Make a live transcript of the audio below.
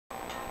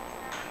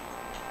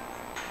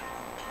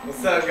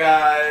What's up,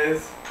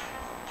 guys?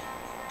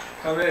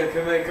 Come in,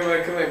 come in, come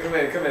in, come in, come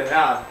in, come in.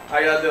 How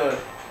y'all doing?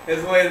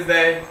 It's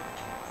Wednesday.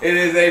 It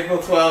is April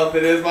 12th.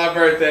 It is my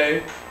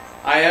birthday.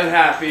 I am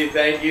happy.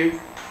 Thank you.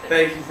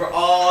 Thank you for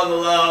all the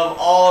love,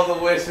 all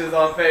the wishes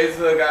on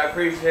Facebook. I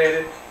appreciate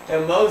it.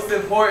 And most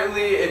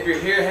importantly, if you're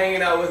here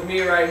hanging out with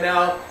me right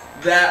now,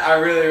 that I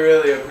really,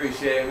 really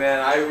appreciate, man.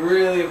 I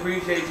really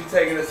appreciate you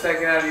taking a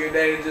second out of your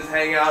day to just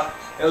hang out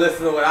and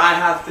listen to what I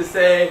have to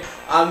say.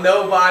 I'm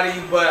nobody,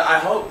 but I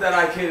hope that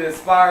I can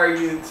inspire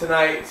you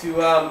tonight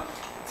to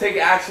take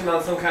action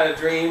on some kind of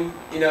dream.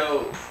 You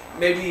know,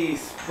 maybe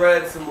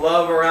spread some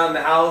love around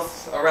the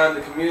house, around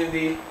the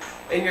community,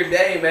 in your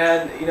day,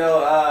 man. You know,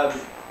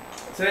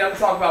 today I'm going to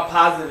talk about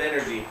positive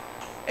energy.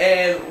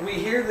 And we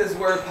hear this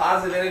word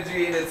positive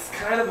energy, and it's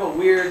kind of a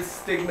weird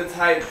stigma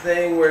type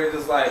thing where it's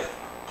just like,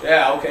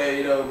 yeah, okay,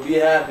 you know, be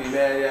happy,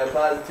 man, yeah,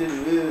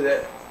 positivity,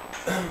 that.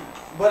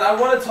 But I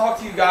want to talk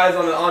to you guys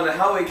on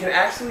how it can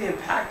actually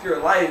impact your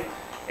life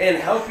and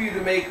help you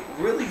to make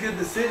really good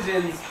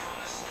decisions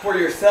for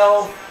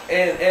yourself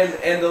and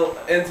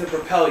to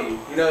propel you.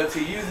 You know,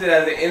 to use it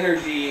as an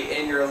energy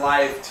in your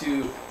life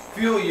to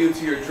fuel you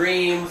to your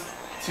dreams,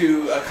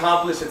 to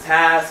accomplish a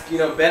task, you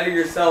know, better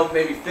yourself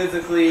maybe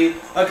physically,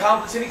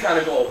 accomplish any kind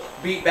of goal,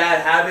 beat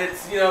bad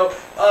habits. You know,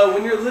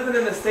 when you're living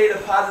in a state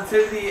of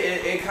positivity,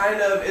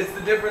 it's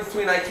the difference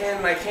between I can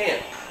and I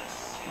can't.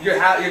 Your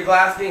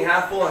glass being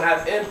half full and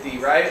half empty,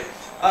 right?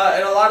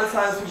 And a lot of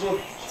times people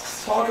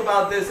talk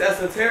about this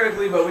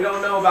esoterically, but we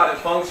don't know about it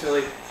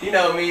functionally. You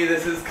know me,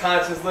 this is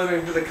conscious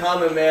living for the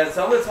common man.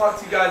 So I'm going to talk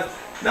to you guys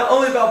not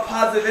only about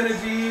positive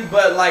energy,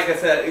 but like I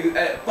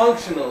said,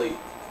 functionally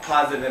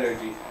positive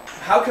energy.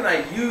 How can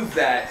I use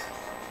that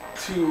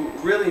to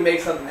really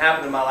make something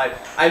happen in my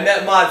life? I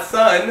met Mod's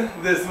son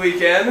this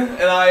weekend,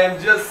 and I am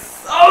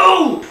just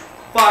so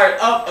fired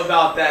up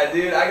about that,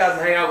 dude. I got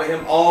to hang out with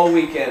him all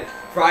weekend.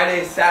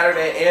 Friday,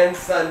 Saturday, and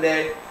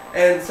Sunday.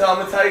 And so I'm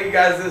going to tell you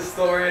guys this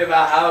story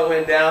about how it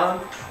went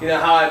down. You know,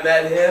 how I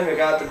met him. I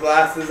got the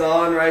glasses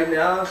on right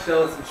now,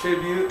 showing some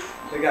tribute.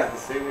 They got the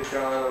signature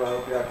on them. I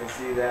hope y'all can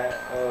see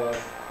that.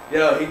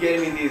 Yo, he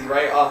gave me these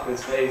right off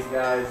his face,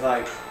 guys.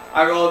 Like,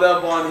 I rolled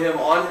up on him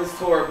on his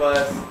tour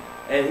bus,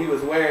 and he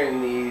was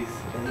wearing these,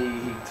 and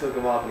he took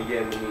them off and he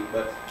gave them to me.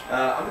 But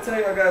I'm going to tell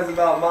you guys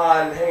about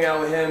Mod and hang out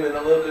with him and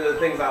a little bit of the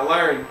things I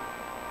learned.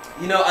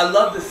 You know, I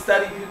love to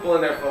study people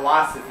and their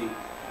philosophy.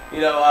 You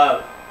know,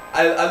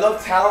 I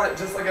love talent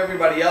just like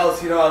everybody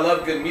else. You know, I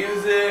love good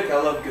music,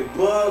 I love good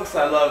books,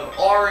 I love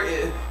art.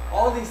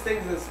 All these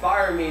things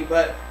inspire me,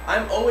 but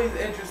I'm always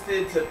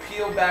interested to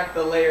peel back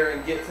the layer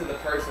and get to the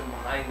person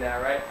behind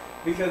that, right?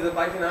 Because if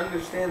I can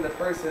understand the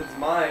person's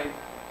mind,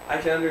 I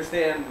can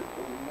understand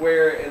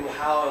where and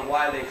how and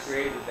why they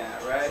created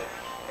that, right?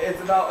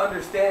 It's about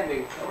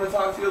understanding. I'm going to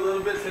talk to you a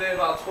little bit today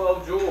about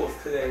 12 jewels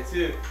today,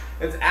 too.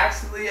 It's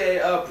actually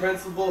a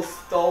principle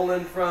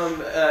stolen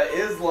from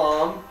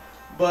Islam,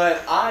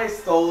 but I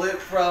stole it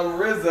from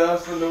RZA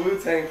from the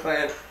Wu-Tang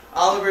Clan.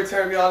 Oliver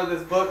turned me on to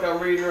this book I'm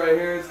reading right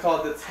here. It's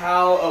called The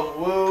Tao of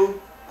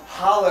Wu.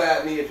 Holler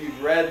at me if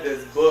you've read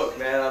this book,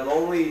 man. I'm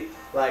only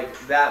like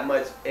that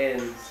much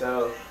in,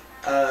 so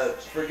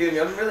forgive me.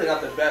 I'm really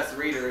not the best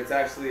reader. It's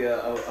actually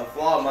a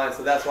flaw of mine,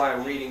 so that's why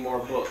I'm reading more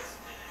books.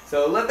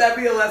 So let that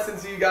be a lesson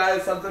to you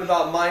guys, something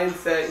about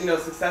mindset. You know,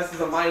 success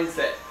is a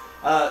mindset.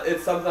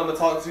 It's something I'm going to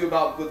talk to you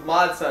about with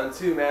Mod's son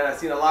too, man. I've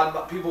seen a lot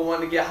of people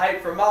wanting to get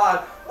hyped for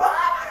Mod,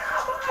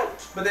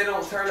 but they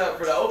don't turn up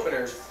for the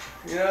openers,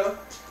 you know?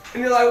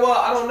 And you're like, well,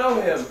 I don't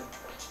know him.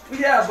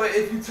 Yeah, but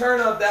if you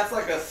turn up, that's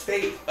like a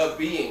state of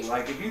being.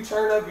 Like, if you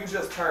turn up, you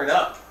just turn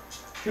up.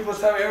 People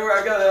tell me everywhere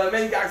I go,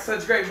 man, you got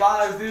such great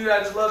vibes, dude. I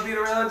just love being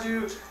around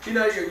you. You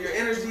know, your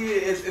energy,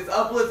 it's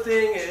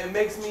uplifting. It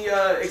makes me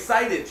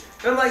excited.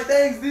 And I'm like,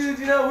 thanks, dude.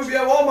 You know, we be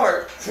at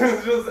Walmart.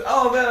 Just,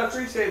 oh, man, I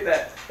appreciate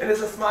that. And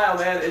it's a smile,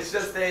 man. It's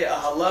just a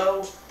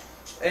hello.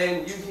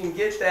 And you can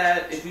get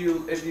that if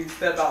you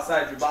step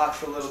outside your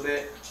box a little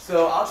bit.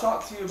 So I'll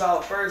talk to you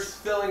about first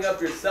filling up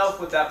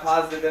yourself with that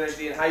positive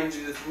energy and how you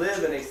can just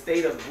live in a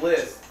state of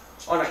bliss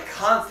on a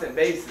constant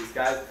basis,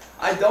 guys.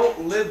 I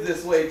don't live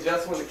this way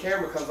just when the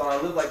camera comes on.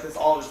 I live like this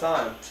all the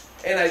time.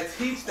 And I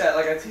teach that,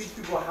 like I teach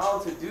people how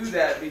to do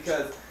that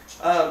because,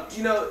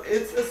 you know,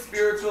 it's a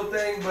spiritual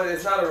thing, but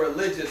it's not a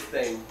religious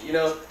thing. You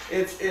know,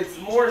 it's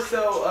more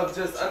so of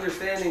just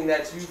understanding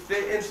that you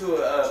fit into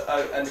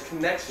a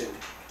connection.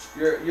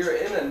 You're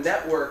in a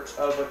network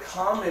of a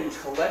common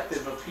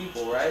collective of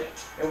people, right?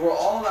 And we're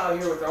all out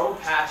here with our own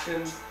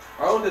passions,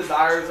 our own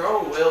desires, our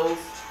own wills,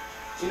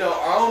 you know,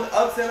 our own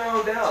ups and our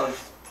own downs.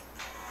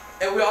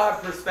 And we all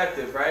have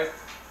perspective, right?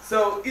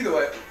 So either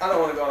way, I don't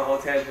want to go on a whole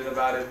tangent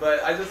about it,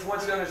 but I just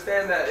want you to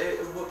understand that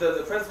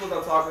the principles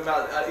I'm talking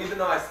about, even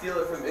though I steal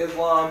it from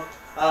Islam,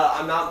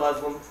 I'm not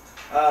Muslim.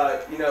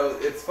 You know,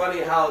 it's funny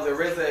how the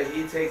RZA,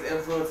 he takes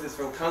influences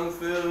from Kung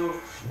Fu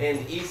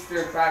and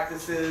Eastern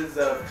practices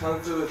of Kung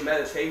Fu with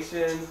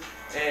meditation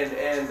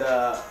and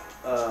a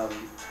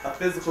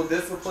physical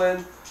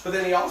discipline. But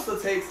then he also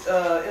takes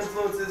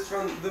influences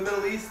from the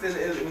Middle East, and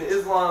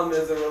Islam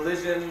is a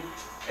religion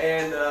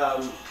And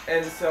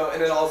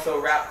then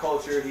also rap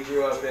culture. He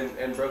grew up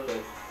in Brooklyn.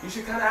 You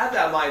should kind of have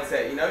that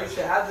mindset, you know. You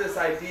should have this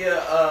idea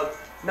of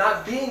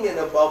not being in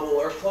a bubble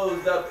or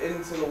closed up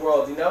into the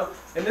world, you know.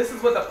 And this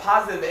is what the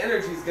positive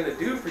energy is going to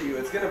do for you.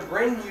 It's going to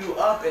bring you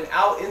up and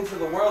out into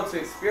the world to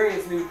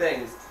experience new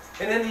things.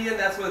 And in the end,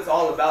 that's what it's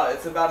all about.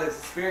 It's about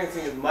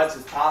experiencing as much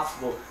as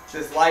possible.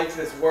 This life,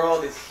 this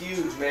world is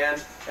huge, man.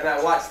 And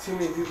I watch too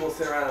many people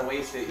sit around and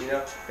waste it, you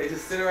know. They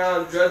just sit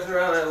around, drudging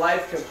around their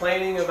life,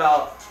 complaining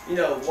about, you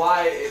know,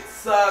 why it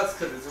sucks,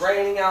 because it's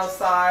raining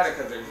outside, or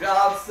because their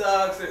job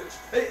sucks.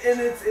 And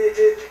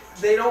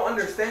they don't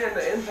understand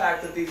the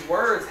impact that these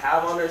words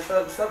have on their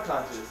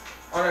subconscious,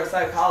 on our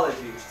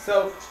psychology.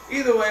 So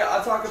either way,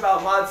 I'll talk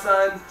about my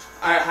son.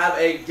 I have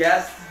a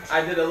guest.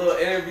 I did a little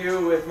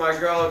interview with my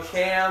girl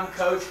Cam,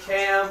 Coach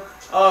Cam.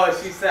 Oh,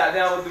 she sat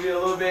down with me a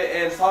little bit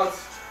and talked.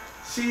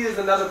 She is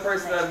another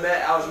person I've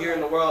met out here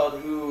in the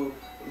world who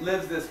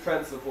lives this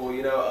principle,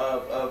 you know,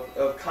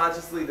 of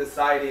consciously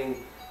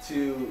deciding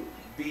to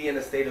be in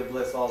a state of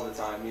bliss all the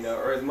time, you know,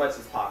 or as much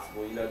as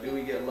possible. You know, do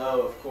we get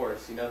low? Of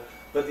course, you know.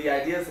 But the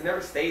idea is to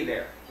never stay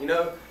there, you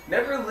know.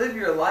 Never live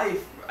your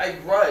life a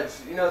grudge.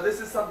 You know,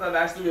 this is something I've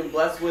actually been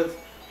blessed with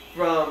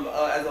from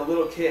as a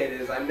little kid,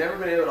 is I've never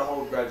been able to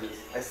hold grudges.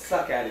 I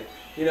suck at it.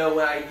 You know,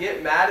 when I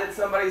get mad at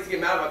somebody, I used to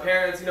get mad at my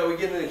parents, you know, we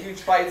get into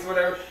huge fights or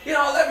whatever. You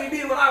know, let me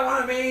be what I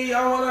want to be,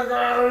 I want to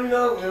go, you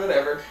know,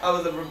 whatever. I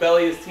was a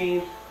rebellious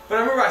teen. But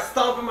I remember I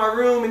stomp in my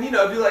room and, you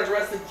know, do like the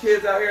rest of the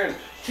kids out here and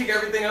kick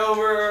everything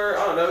over,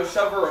 I don't know,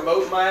 shove a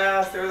remote in my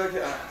ass. They were like,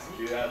 oh,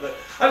 do that. But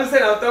I'm just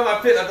saying, I'll throw my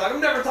pit and I'm like,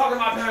 I'm never talking to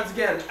my parents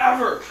again,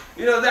 ever.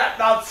 You know, that,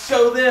 I'll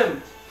show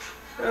them.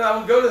 And I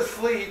would go to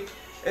sleep.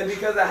 And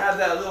because I have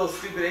that little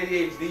stupid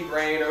ADHD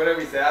brain or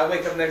whatever you say, I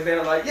wake up the next day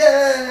and I'm like,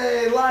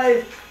 yay,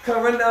 life!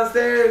 Come running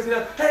downstairs, you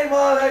know, hey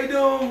mom, how you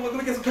doing? Let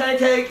me get some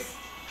pancakes.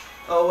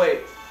 Oh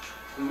wait,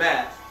 I'm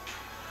mad.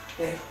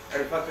 Damn, I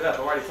already fucked it up.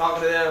 I'm already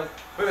talking to them.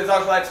 We've been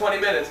talking for like 20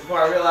 minutes before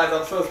I realized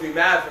I'm supposed to be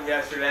mad from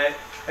yesterday.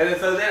 And then,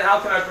 so then how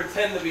can I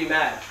pretend to be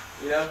mad,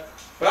 you know?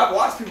 But I've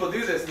watched people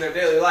do this in their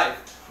daily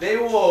life. They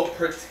will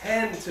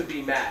pretend to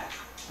be mad.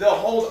 They'll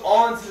hold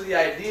on to the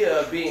idea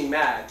of being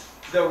mad.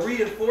 They'll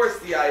reinforce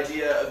the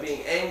idea of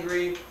being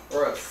angry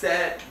or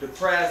upset,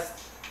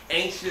 depressed,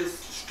 anxious,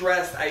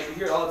 stressed. I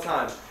hear it all the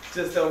time.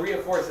 Just they'll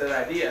reinforce that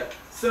idea.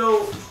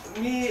 So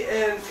me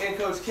and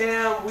Coach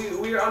Cam,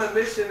 we are on a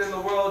mission in the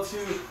world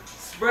to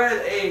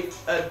spread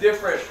a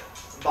different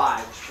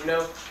vibe, you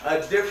know, a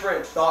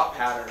different thought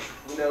pattern.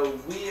 You know,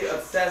 we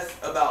obsess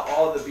about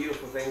all the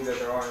beautiful things that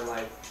there are in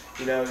life.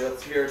 You know, you'll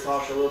hear her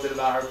talk a little bit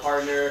about her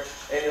partner,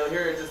 and you'll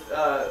hear her just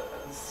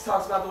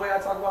talks about the way I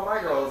talk about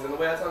my girls and the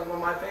way I talk about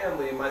my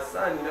family and my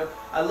son. You know,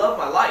 I love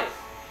my life.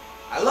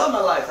 I love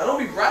my life. I don't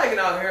be bragging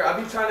out here. I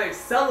be trying to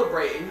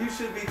celebrate, and you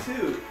should be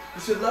too.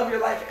 You should love your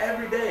life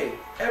every day,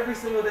 every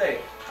single day.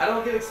 I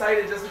don't get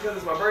excited just because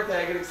it's my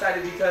birthday. I get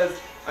excited because,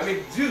 I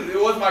mean, dude,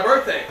 it was my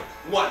birthday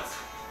once.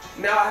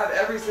 Now I have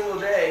every single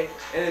day,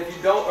 and if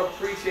you don't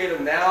appreciate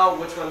them now,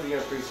 which ones are you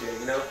going to appreciate,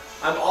 you know?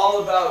 I'm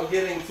all about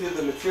getting to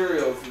the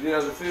materials, you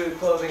know, the food,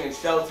 clothing, and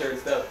shelter and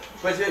stuff.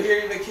 But you'll hear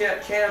even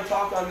Cam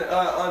talk on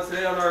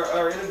today on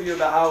our interview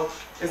about how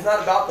it's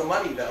not about the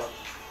money, though.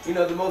 You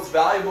know, the most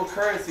valuable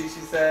currency,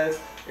 she says,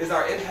 is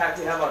our impact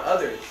we have on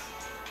others.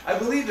 I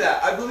believe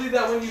that. I believe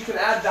that when you can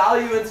add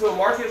value into a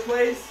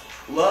marketplace,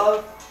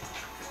 love,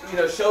 you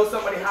know, show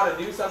somebody how to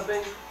do something,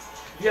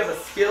 if you have a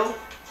skill,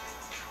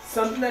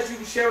 something that you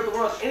can share with the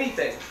world,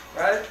 anything,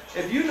 right?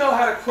 If you know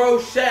how to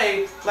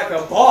crochet like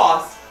a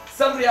boss,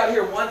 somebody out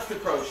here wants to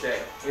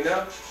crochet, you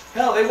know?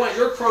 Hell, they want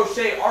your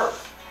crochet art.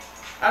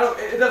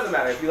 It doesn't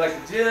matter if you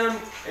like the gym,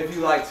 if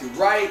you like to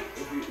write,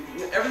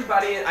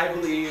 everybody, I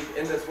believe,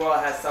 in this world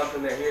has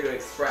something they're here to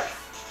express.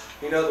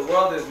 You know, the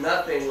world is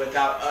nothing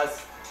without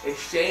us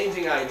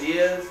exchanging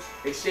ideas,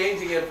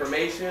 exchanging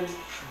information,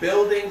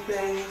 building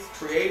things,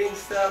 creating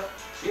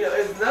stuff. You know,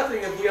 it's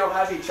nothing if we don't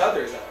have each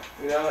other, though,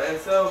 you know? And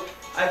so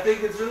I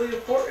think it's really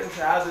important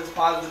to have this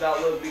positive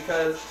outlook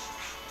because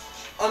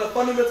on a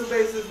fundamental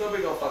basis,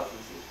 nobody gonna fuck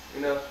with you,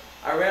 you know?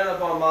 I ran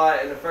up on Mod,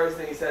 and the first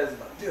thing he says is,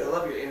 dude, I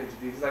love your energy,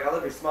 dude. He's like, I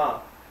love your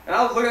smile. And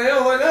I was looking at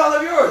him like, no, I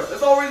love yours.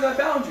 That's the whole reason I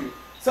found you.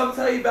 So I'm going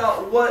to tell you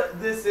about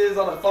what this is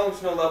on a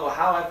functional level,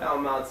 how I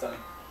found Mount Sun.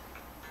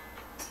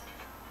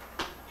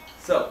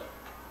 So,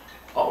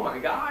 oh my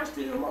gosh,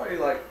 dude, I'm already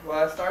like,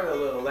 well, I started a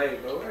little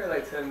late, but we're already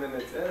like 10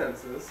 minutes in,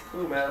 so this is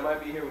cool, man. I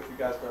might be here with you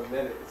guys for a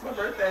minute. It's my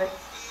birthday. I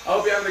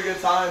hope you're having a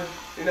good time.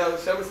 You know,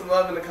 show me some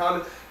love in the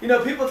comments. You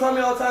know, people tell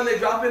me all the time they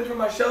drop in for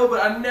my show,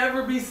 but I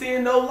never be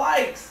seeing no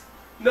likes,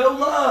 no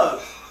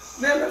love.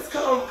 Man, that's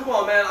come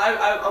on, man.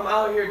 I'm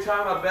out here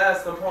trying my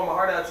best. I'm pouring my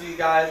heart out to you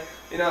guys.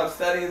 You know, I'm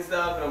studying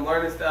stuff and I'm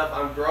learning stuff.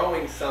 I'm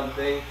growing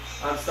something.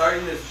 I'm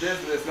starting this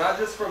business, not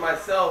just for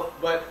myself,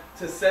 but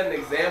to set an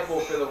example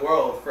for the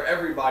world, for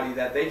everybody,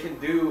 that they can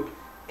do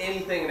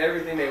anything and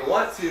everything they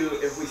want to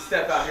if we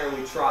step out here and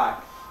we try.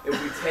 If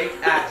we take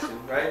action,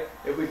 right?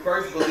 If we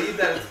first believe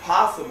that it's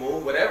possible,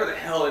 whatever the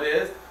hell it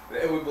is,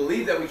 if we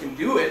believe that we can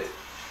do it,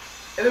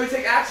 and then we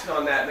take action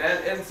on that,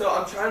 man. And so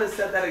I'm trying to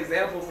set that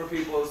example for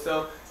people.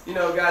 So, you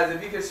know, guys,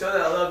 if you can show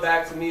that love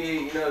back to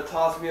me, you know,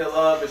 toss me a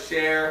love, a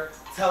share,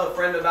 tell a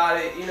friend about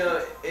it. You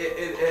know,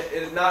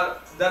 it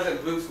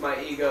doesn't boost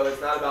my ego.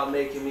 It's not about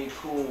making me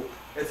cool.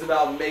 It's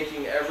about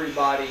making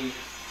everybody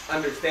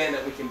understand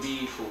that we can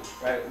be cool,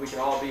 right? We can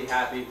all be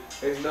happy.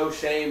 There's no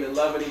shame in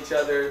loving each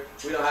other.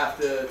 We don't have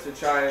to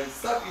try and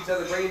suck each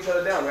other, bring each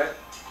other down,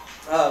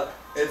 right?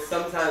 It's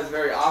sometimes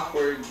very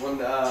awkward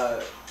when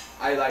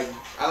I like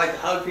to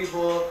hug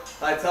people.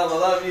 I tell them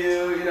I love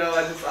you. You know,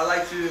 I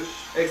like to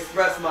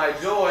express my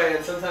joy,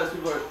 and sometimes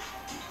people are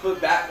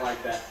put back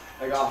like that,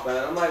 like off by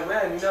that. I'm like,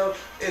 man, you know,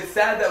 it's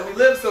sad that we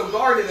live so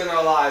guarded in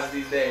our lives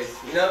these days.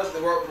 You know,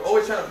 we're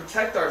always trying to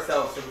protect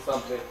ourselves from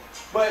something.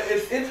 But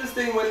it's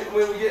interesting when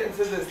we get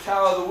into this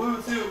Tao of the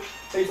Wu too.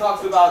 He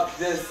talks about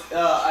this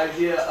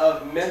idea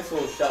of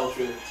mental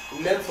shelter,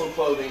 mental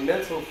clothing,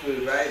 mental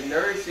food, right?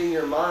 Nourishing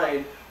your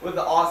mind with an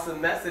awesome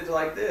message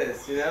like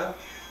this, you know?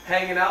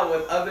 Hanging out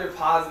with other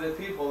positive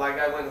people, like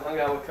I went and hung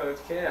out with Coach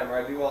Cam,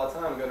 or I do all the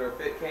time, go to her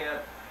fit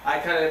camp. I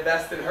kind of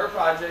invest in her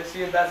project,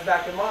 she invests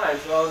back in mine,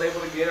 so I was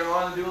able to get her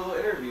on and do a little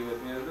interview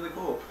with me. It was really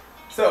cool.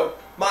 So,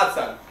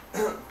 Mod-san,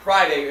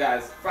 Friday,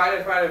 guys,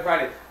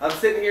 Friday. I'm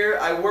sitting here,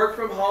 I work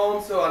from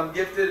home, so I'm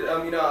gifted,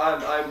 you know,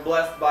 I'm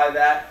blessed by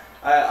that.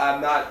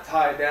 I'm not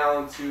tied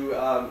down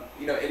to,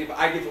 you know, anybody.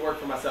 I get to work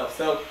for myself.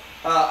 So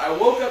I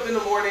woke up in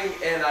the morning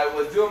and I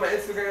was doing my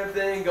Instagram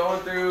thing,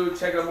 going through,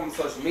 checking up on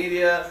social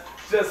media,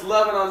 just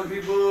loving on the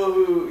people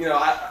who, you know,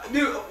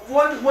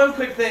 one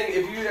quick thing,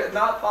 if you're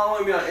not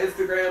following me on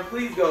Instagram,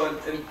 please go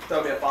and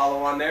throw me a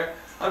follow on there.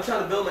 I'm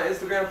trying to build my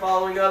Instagram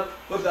following up,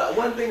 but the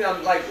one thing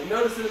I'm like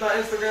noticing about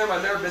Instagram,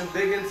 I've never been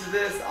big into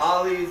this.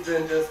 Ollie's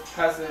been just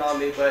pressing it on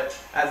me, but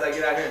as I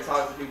get out here and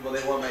talk to people,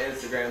 they want my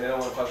Instagram, they don't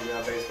want to fuck with me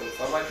on Facebook.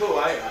 So I'm like, cool,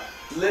 I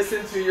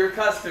listen to your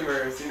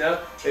customers, you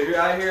know? If you're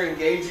out here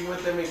engaging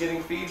with them and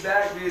getting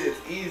feedback, dude, it's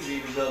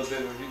easy to build a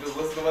business. You just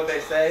listen to what they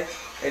say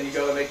and you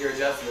go and make your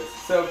adjustments.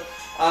 So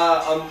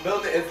I'm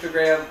building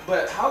Instagram,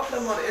 but how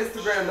come on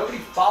Instagram nobody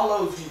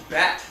follows you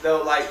back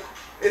though? Like,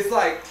 it's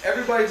like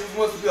everybody just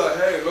wants to be like,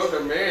 hey, look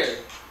at man.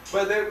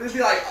 But they'd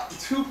be like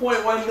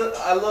 2.1 million.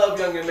 I love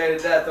Young and Made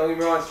to Death, don't get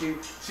me wrong, she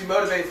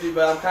motivates me,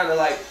 but I'm kind of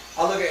like,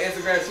 I look at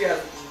Instagram, she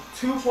has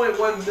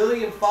 2.1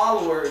 million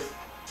followers,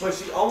 but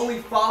she only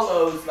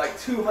follows like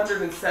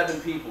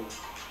 207 people.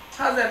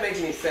 How does that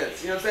make any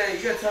sense? You know what I'm saying?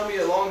 You gotta tell me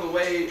along the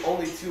way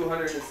only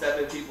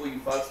 207 people you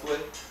fucks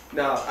with?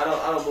 No, I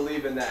don't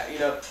believe in that, you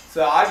know?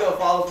 So I go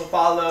follow for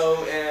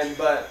follow,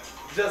 but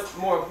just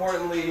more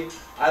importantly,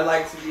 I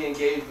like to be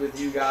engaged with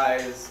you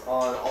guys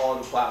on all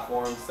the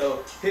platforms.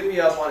 So hit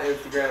me up on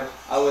Instagram.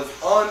 I was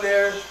on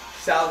there,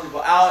 shouting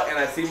people out, and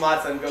I see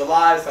Mod-san go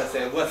live, so I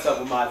said, what's up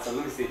with Mod-san?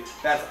 Let me see.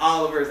 That's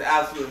Oliver's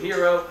absolute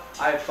hero.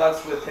 I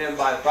fucks with him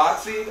by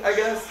proxy, I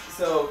guess.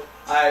 So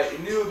I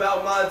knew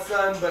about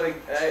Mod-san, but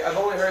I've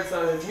only heard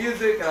some of his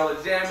music, and I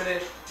was jamming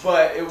it,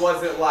 but it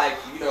wasn't like,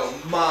 you know,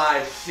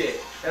 my shit.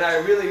 And I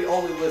really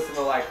only listen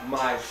to like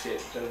my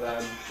shit, because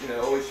I'm, you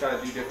know, always trying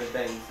to do different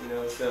things, you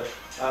know, so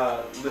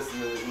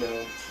listen to, you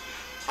know,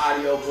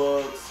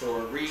 audiobooks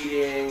or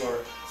reading or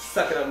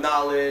sucking up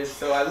knowledge.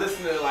 So I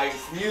listen to like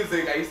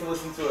music. I used to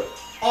listen to it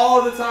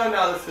all the time,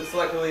 now I listen to it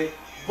selectively.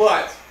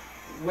 But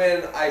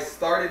when I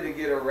started to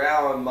get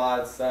around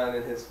Mod-san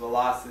and his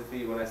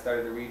philosophy, when I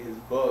started to read his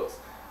books,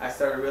 I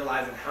started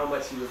realizing how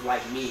much he was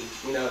like me.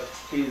 You know,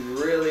 he's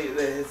really,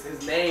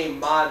 his name,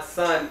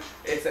 Mod-san,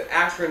 it's an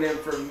acronym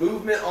for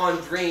Movement on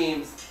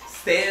Dreams,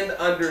 Stand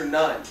Under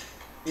None.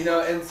 You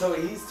know, and so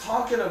he's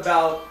talking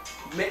about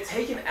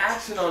taking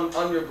action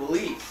on your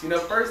beliefs. You know,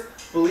 first,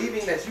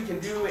 believing that you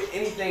can do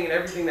anything and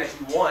everything that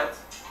you want.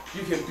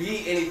 You can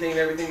be anything and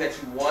everything that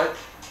you want.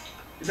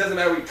 It doesn't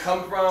matter where you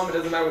come from. It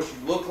doesn't matter what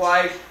you look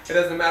like. It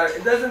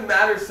doesn't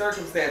matter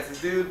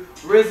circumstances, dude.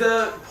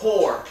 RZA,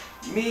 poor.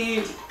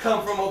 Me,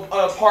 come from an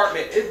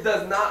apartment. It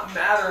does not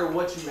matter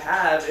what you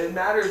have. It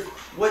matters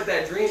what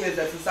that dream is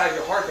that's inside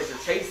your heart that you're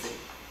chasing.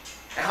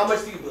 And how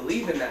much do you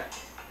believe in that?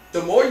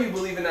 The more you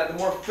believe in that, the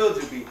more fulfilled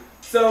you'll be.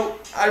 So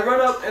I run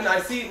up and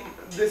I see,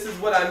 this is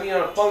what I mean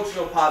on a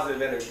functional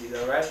positive energy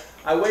though, right?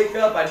 I wake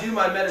up, I do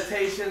my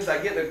meditations,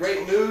 I get in a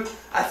great mood.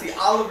 I see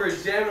Oliver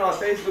jamming on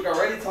Facebook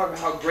already, talking about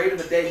how great of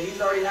a day he's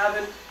already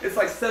having. It's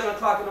like 7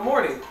 o'clock in the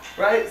morning,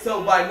 right?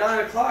 So by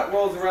 9 o'clock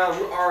rolls around,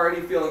 we're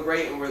already feeling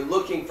great and we're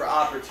looking for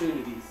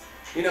opportunities.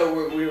 You know,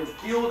 we're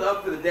fueled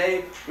up for the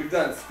day. We've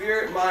done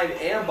spirit, mind,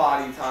 and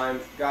body time.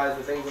 Guys,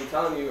 the things I'm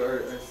telling you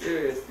are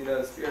serious, you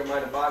know, the spirit,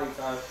 mind, and body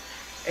time.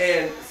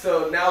 And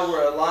so now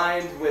we're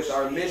aligned with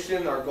our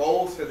mission, our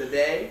goals for the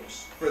day,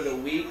 for the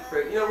week,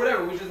 for, you know,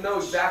 whatever. We just know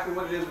exactly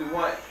what it is we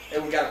want,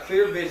 and we got a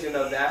clear vision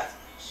of that,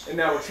 and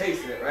now we're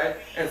chasing it, right?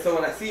 And so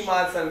when I see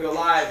Mod-san go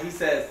live, he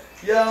says,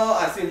 yo,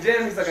 I see him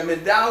jam. He's like, I'm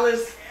in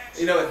Dallas.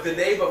 You know, it's the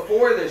day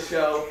before the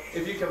show.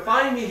 If you can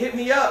find me, hit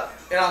me up,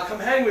 and I'll come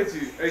hang with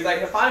you. Or he's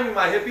like, find me,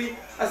 my hippie.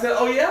 I said,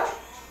 oh, yeah?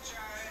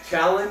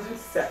 Challenge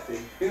accepted.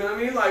 You know what I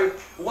mean? Like,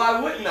 why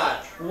wouldn't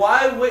I?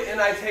 Why wouldn't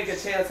I take a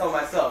chance on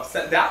myself?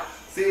 Set doubt.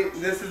 See,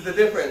 this is the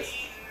difference.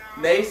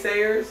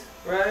 Naysayers,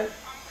 right?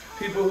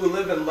 people who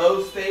live in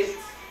low states.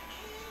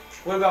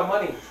 What about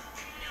money?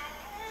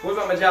 What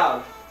about my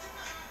job?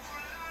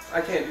 I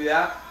can't do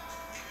that.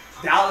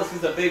 Dallas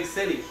is a big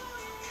city.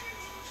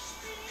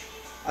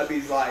 I'd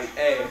be like,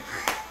 hey,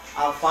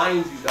 I'll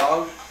find you,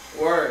 dog.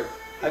 Word.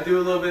 I do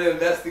a little bit of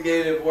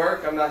investigative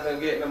work. I'm not going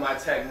to get into my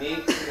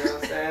technique, you know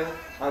what I'm saying,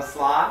 on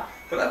slide.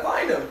 But I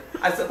find them.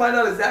 I find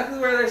out exactly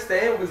where they're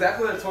staying,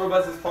 exactly where the tour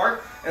bus is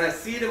parked, and I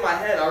see it in my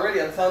head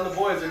already. I'm telling the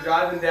boys, they're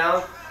driving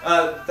down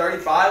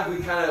 35.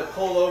 We kind of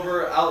pull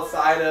over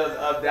outside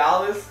of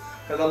Dallas,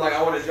 because I'm like,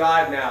 I want to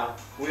drive now.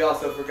 We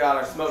also forgot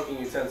our smoking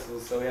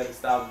utensils, so we had to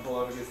stop and pull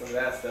over and get some of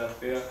that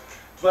stuff, you know.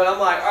 But I'm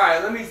like, all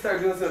right, let me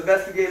start doing some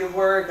investigative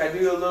work. I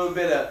do a little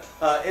bit of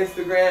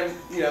Instagram,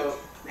 you know,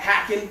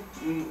 hacking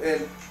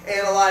and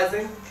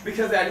analyzing,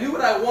 because I knew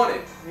what I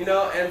wanted, you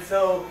know, and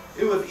so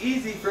it was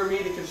easy for me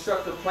to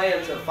construct a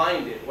plan to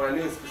find it when I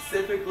knew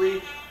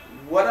specifically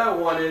what I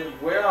wanted,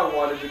 where I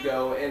wanted to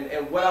go,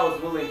 and what I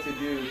was willing to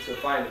do to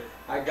find it.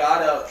 I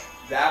got up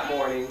that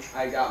morning,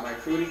 I got my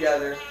crew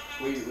together,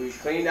 we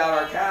cleaned out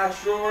our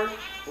cash drawer,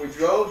 we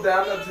drove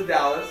down up to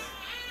Dallas,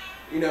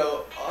 you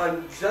know,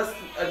 on just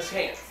a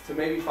chance to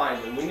maybe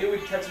find him. We knew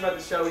we'd catch him at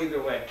the show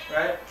either way,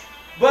 right?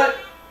 But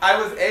I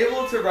was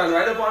able to run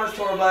right up on his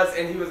tour bus,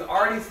 and he was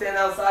already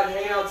standing outside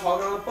hanging out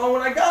talking on the phone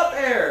when I got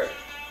there.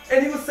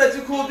 And he was such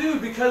a cool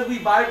dude because we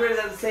vibrated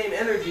at the same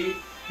energy,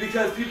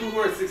 because people who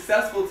are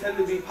successful tend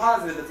to be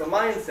positive. It's a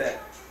mindset,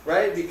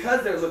 right?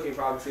 Because they're looking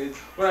for opportunities.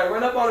 When I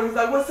run up on him, he's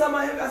like, what's up,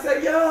 my hip? I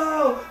said,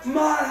 yo,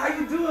 Mod, how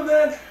you doing,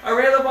 man? I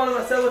ran up on him,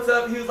 I said, what's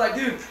up? He was like,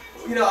 dude,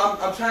 you know,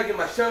 I'm trying to get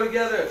my show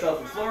together. It fell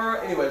from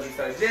Flora. Anyways, we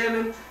started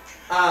jamming.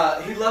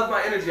 He loved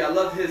my energy. I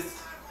loved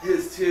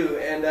his too.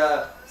 And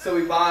so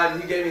we vibed.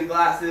 He gave me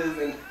glasses,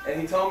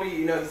 and he told me,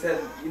 you know, he said,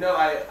 you know,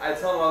 I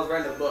told him I was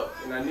writing a book,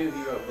 and I knew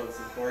he wrote books,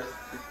 of course.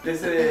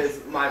 This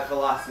is my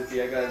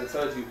philosophy. I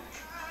told you,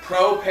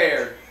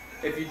 prepare.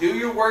 If you do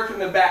your work in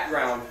the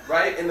background,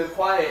 right, in the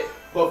quiet,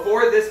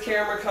 before this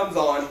camera comes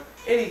on,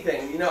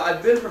 anything, you know,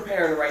 I've been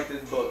preparing to write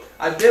this book.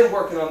 I've been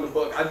working on the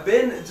book.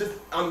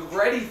 I'm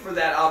ready for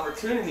that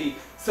opportunity.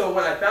 So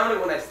when I found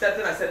it, when I stepped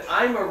in, I said,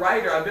 I'm a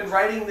writer. I've been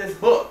writing this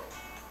book.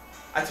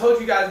 I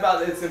told you guys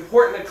about it. It's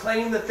important to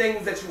claim the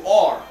things that you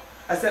are.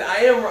 I said, I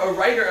am a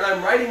writer and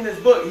I'm writing this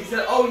book. He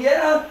said, oh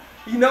yeah?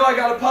 You know I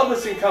got a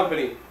publishing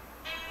company.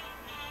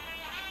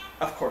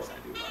 Of course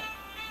I do,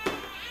 man.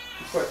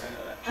 Of course I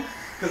know that.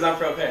 Because I'm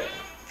prepared.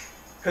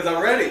 Because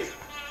I'm ready.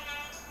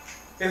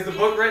 Is the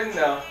book written?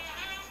 No.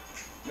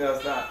 No,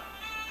 it's not.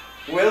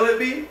 Will it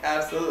be?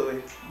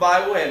 Absolutely.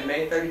 By when?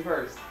 May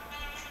 31st.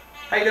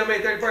 How you know May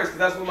 31st? Because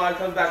that's when mine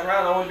comes back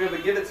around. I want to be able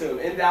to give it to him.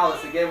 In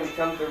Dallas, again, we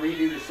come to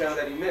redo the show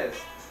that he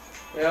missed.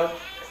 You know?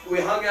 We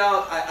hung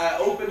out. I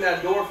opened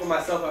that door for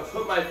myself. I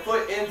put my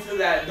foot into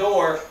that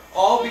door,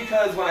 all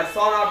because when I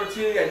saw an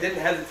opportunity, I didn't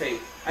hesitate.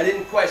 I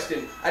didn't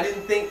question. I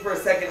didn't think for a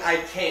second, I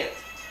can't.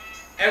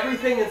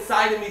 Everything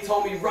inside of me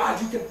told me, Rod,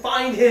 you can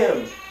find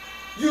him.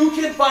 You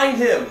can find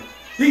him.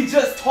 He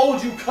just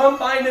told you, come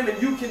find him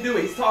and you can do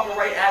it. He's talking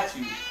right at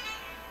you.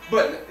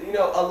 But, you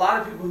know, a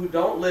lot of people who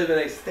don't live in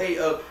a state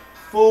of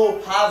full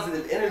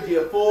positive energy,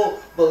 a full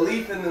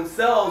belief in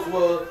themselves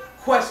will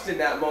question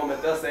that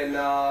moment. They'll say,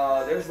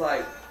 nah, there's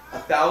like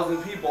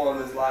 1,000 people on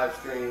this live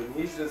stream.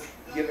 He's just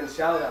giving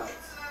shout outs.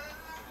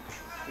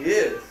 He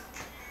is.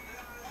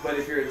 But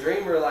if you're a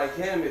dreamer like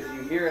him, if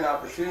you hear an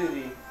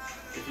opportunity,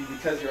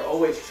 because you're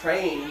always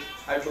trained,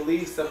 I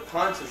believe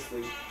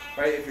subconsciously,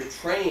 right? If you're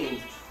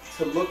trained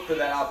to look for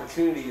that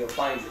opportunity, you'll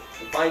find it.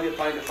 You'll find it,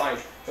 find it, find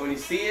it. And when you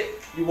see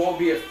it, you won't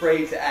be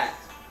afraid to act.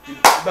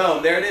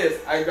 Boom, there it is.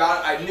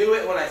 I knew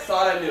it when I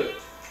saw it, I knew it.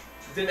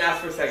 Didn't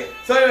ask for a second.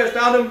 So anyways,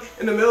 found him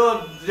in the middle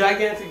of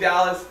gigantic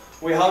Dallas.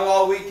 We hung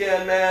all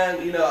weekend,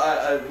 man. You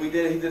know, he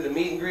did a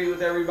meet and greet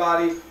with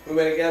everybody. We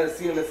went again to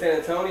see him in San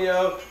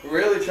Antonio. We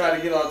really tried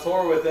to get on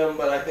tour with him,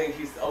 but I think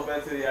he's open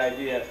to the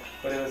idea.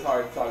 But it was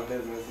hard to talk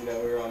business, you know,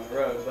 we were on the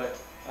road. But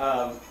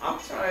I'm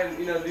trying,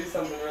 you know, do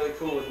something really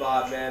cool with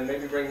Bob, man.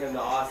 Maybe bring him to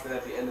Austin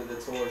at the end of the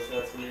tour, so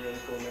that's going to be really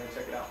cool, man.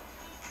 Check it out.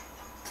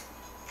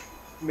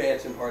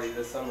 Mansion party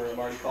this summer, I'm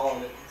already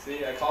calling it.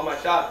 See, I call my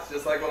shots.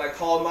 Just like when I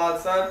called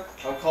Mod's son,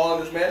 I'm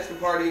calling this mansion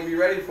party and be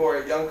ready for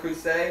it. Young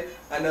Crusade,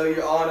 I know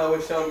you're on,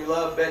 always showing me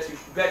love. Bet you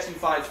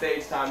find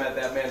stage time at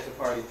that mansion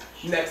party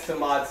next to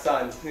Mod's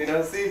son. You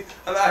know, see,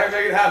 I'm out here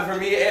making it happen for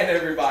me and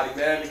everybody,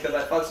 man, because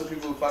I fucks with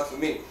people who fucks with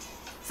me.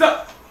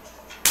 So,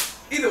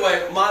 either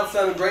way, Mod's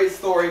son, a great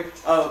story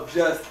of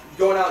just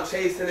going out and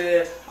chasing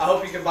it. I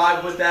hope you can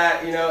vibe with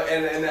that, you know,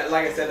 and that,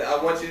 like I said,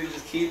 I want you to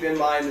just keep in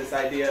mind this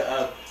idea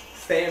of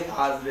staying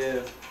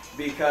positive,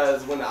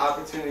 because when the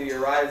opportunity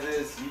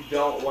arises, you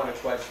don't want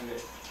to question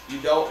it. You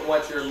don't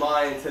want your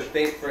mind to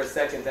think for a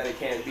second that it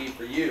can't be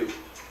for you,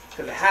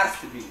 because it has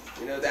to be.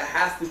 You know, that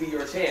has to be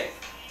your chance.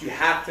 You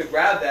have to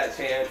grab that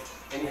chance,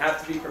 and you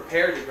have to be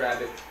prepared to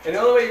grab it. And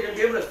the only way you're going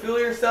to be able to feel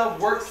yourself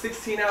work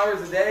 16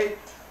 hours a day,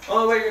 the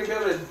only way you're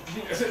going to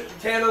be able to,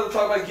 Canada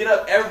talk about get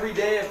up every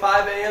day at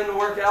 5 a.m. to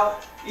work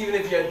out, even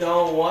if you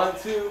don't want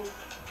to,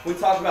 We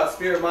talk about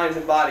spirit, mind,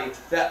 and body.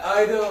 That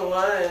I don't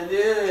want to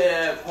do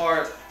that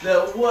part.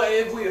 That what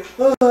if we,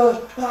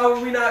 how are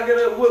we not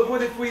gonna,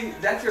 what if we,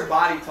 that's your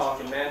body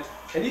talking, man.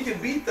 And you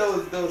can beat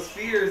those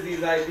fears,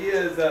 these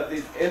ideas,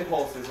 these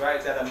impulses,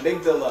 right? That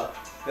amygdala,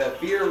 the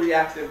fear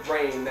reactive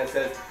brain that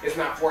says, it's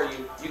not for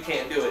you, you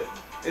can't do it,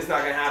 it's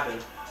not gonna happen.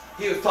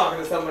 He was talking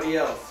to somebody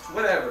else,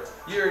 whatever.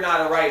 You're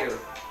not a writer.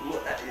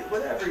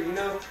 Whatever, you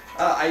know.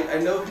 I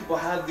know people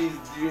have these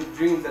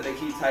dreams that they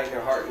keep tight in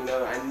their heart, you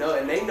know. I know,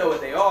 and they know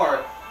what they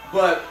are,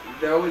 but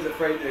they're always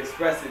afraid to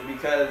express it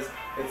because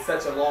it's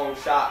such a long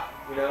shot,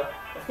 you know.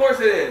 Of course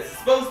it is. It's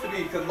supposed to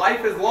be because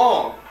life is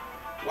long.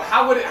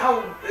 Well,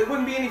 it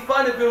wouldn't be any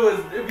fun if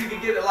you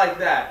could get it like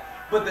that.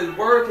 But the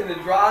work and the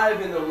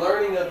drive and the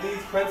learning of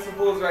these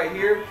principles right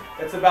here,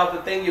 it's about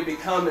the thing you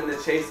become in the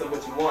chase of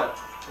what you want.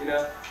 You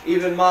know,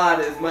 even Mod,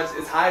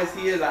 as high as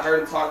he is, I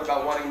heard him talk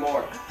about wanting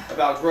more,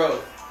 about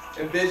growth,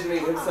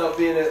 envisioning himself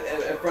being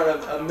in front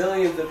of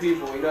millions of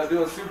people, you know,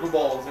 doing Super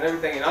Bowls and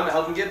everything, and I'm gonna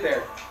help him get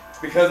there.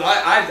 Because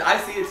I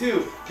see it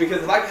too.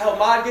 Because if I can help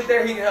Mod get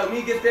there, he can help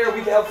me get there,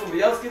 we can help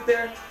somebody else get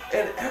there.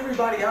 And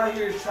everybody out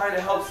here is trying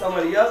to help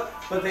somebody up,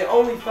 but they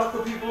only fuck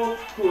with people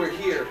who are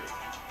here,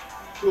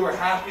 who are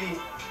happy,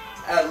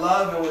 at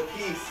love and with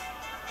peace,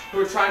 who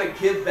are trying to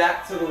give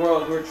back to the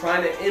world, who are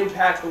trying to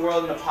impact the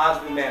world in a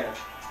positive manner.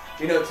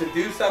 You know, to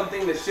do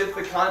something to shift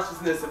the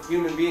consciousness of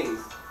human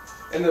beings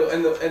and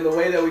the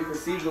way that we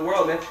perceive the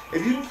world, man.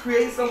 If you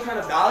create some kind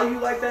of value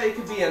like that, it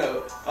could be in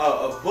a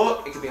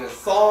book, it could be in a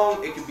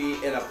song, it could be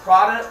in a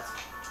product,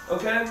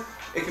 okay?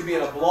 It could be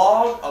in a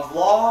blog, a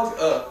vlog,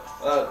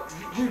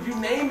 you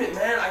name it,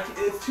 man.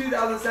 It's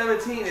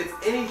 2017, it's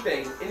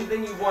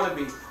anything you want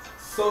to be.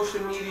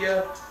 Social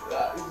media,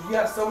 you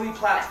have so many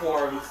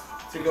platforms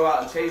to go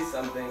out and chase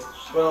something,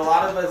 but a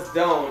lot of us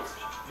don't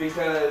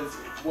because,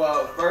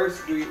 well,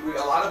 first, a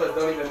lot of us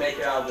don't even make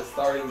it out of the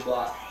starting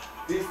block.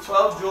 These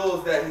 12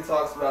 jewels that he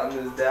talks about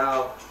in this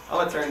Tao, I'm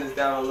going to turn this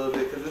down a little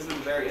bit because this is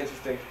very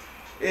interesting,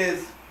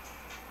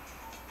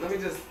 let me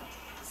just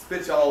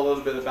spit y'all a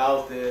little bit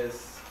about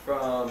this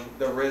from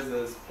the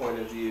RZA's point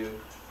of view,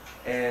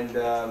 and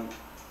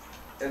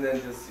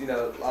then just, you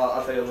know,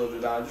 I'll tell you a little bit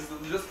about it.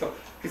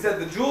 He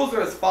said the jewels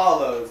are as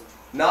follows: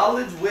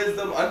 knowledge,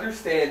 wisdom,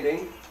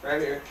 understanding,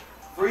 right here,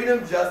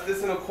 freedom,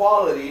 justice, and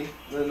equality.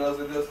 And those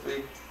are those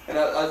three. And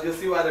you'll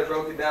see why they're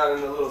broken down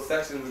into little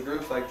sections and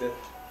groups like this.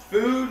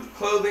 Food,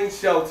 clothing,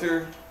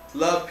 shelter,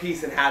 love,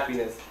 peace, and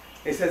happiness.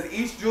 It says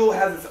each jewel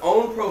has its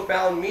own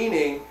profound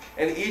meaning,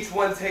 and each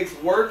one takes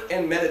work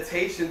and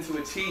meditation to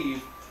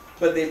achieve,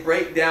 but they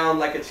break down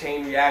like a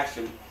chain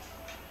reaction.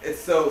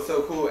 It's so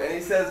cool. And he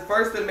says,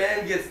 first a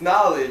man gets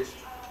knowledge,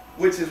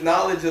 which is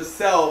knowledge of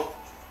self.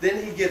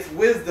 Then he gets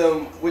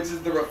wisdom, which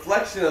is the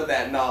reflection of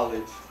that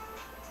knowledge.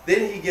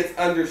 Then he gets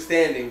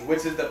understanding,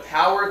 which is the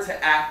power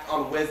to act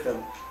on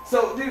wisdom.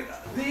 So, dude,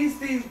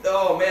 these,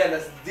 oh man,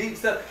 that's deep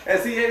stuff.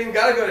 And see, you ain't even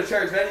got to go to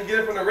church, man. You get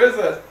it from the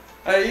RZA.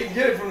 You can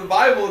get it from the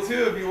Bible,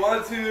 too, if you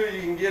want to.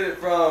 You can get it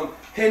from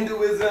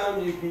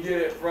Hinduism. You can get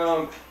it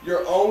from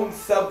your own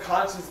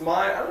subconscious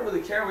mind. I don't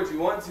really care what you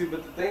want to,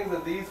 but the things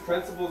that these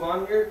principles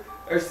on here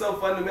are so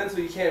fundamental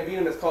you can't beat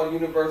them. It's called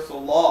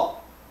universal law,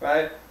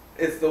 right?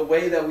 It's the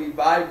way that we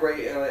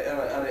vibrate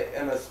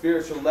on a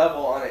spiritual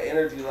level, on an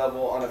energy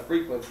level, on a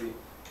frequency.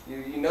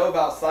 You know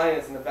about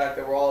science and the fact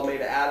that we're all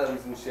made of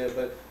atoms and shit,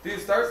 but dude,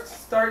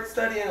 start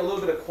studying a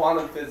little bit of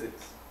quantum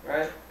physics,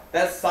 right?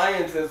 That's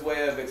science's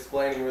way of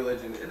explaining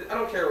religion. I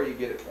don't care where you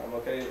get it from,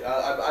 okay?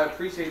 I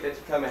appreciate that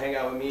you come and hang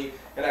out with me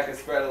and I can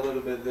spread a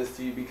little bit of this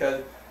to you,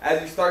 because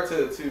as you start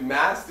to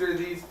master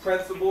these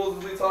principles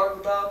as we talked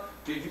about,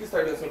 dude, you can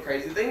start doing some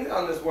crazy things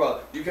on this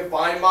world. You can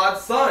find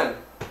Mod's son.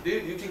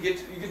 Dude, you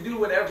can do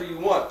whatever you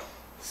want.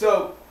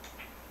 So,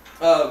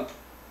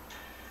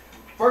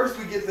 first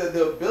we get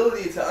the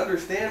ability to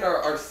understand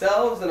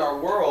ourselves and our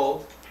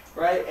world,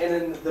 right? And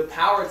then the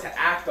power to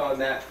act on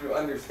that through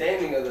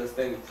understanding of those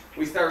things.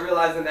 We start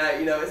realizing that,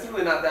 you know, it's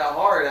really not that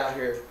hard out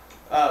here.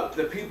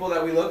 The people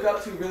that we look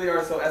up to really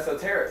aren't so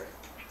esoteric.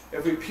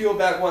 If we peel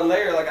back one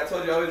layer, like I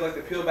told you, I always like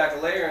to peel back a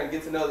layer and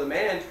get to know the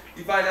man,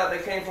 you find out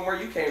they came from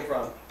where you came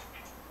from.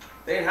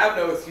 They didn't have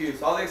no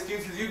excuse. All the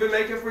excuses you've been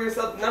making for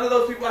yourself, none of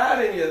those people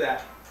had any of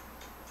that.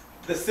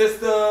 The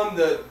system,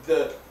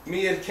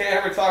 me and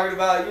Cam are talking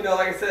about, you know,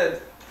 like I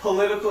said,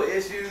 political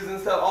issues and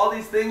stuff. All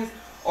these things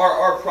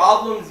are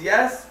problems,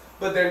 yes,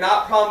 but they're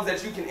not problems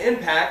that you can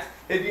impact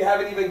if you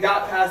haven't even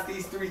got past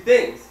these three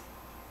things.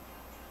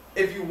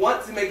 If you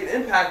want to make an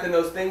impact in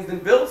those things, then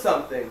build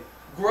something.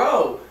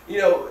 Grow. You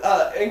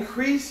know,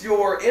 increase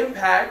your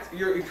impact,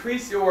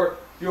 increase your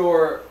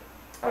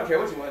I don't care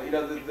what you want. You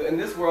know, in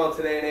this world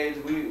today and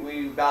age,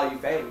 we value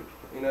fame.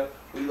 You know,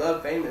 we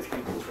love famous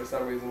people for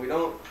some reason. We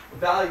don't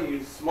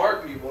value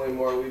smart people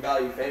anymore. We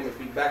value famous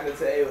people. Back in the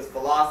day, it was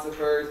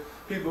philosophers,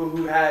 people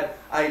who had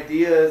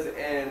ideas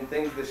and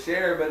things to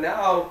share. But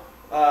now,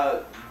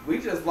 we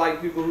just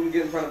like people who can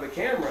get in front of a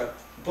camera.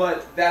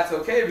 But that's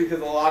okay,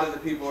 because a lot of the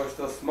people are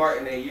still smart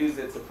and they use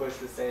it to push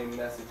the same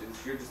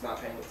messages. You're just not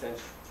paying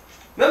attention.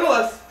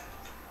 Nonetheless,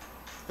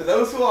 For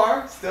those who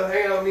are still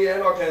hanging out with me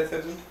and are paying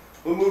attention,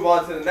 we'll move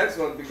on to the next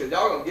one because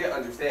y'all gonna get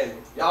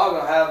understanding. Y'all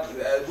gonna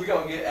have, we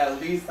gonna get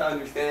at least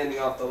understanding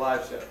off the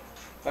live show.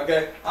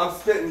 Okay, I'm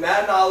spitting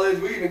mad knowledge.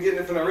 We're even getting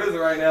it from the RZA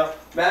right now.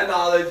 Mad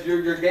knowledge.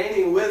 You're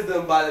gaining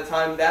wisdom by the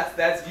time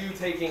that's you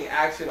taking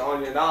action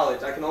on your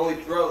knowledge. I can only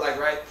throw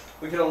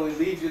we can only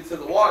lead you to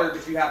the water,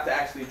 but you have to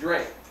actually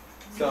drink.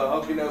 So I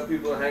hope you know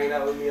people are hanging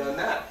out with me on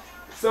that.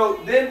 So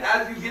then,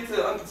 as you get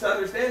to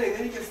understanding,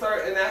 then you can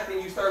start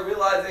enacting. You start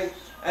realizing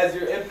as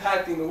you're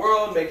impacting the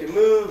world, making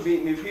moves,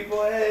 meeting new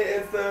people, hey,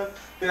 and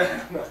stuff.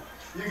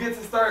 You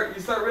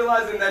start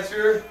realizing that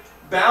you're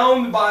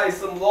bound by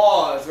some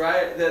laws,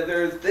 right? That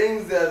there's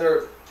things that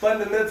are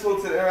fundamental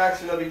to the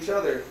interaction of each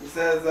other. He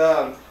says,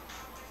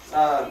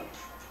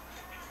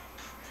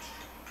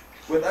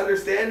 with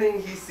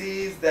understanding he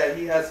sees that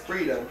he has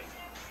freedom,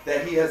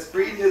 that he has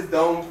freed his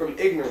dome from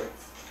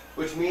ignorance,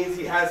 which means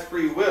he has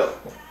free will.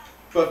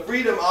 But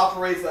freedom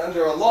operates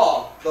under a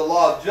law, the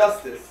law of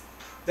justice.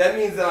 That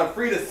means that I'm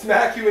free to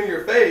smack you in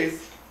your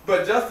face,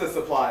 but justice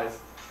applies.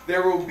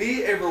 There will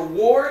be a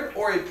reward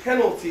or a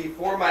penalty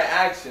for my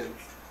actions.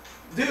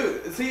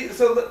 Dude, see,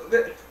 so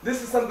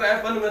this is something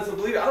I fundamentally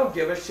believe. I don't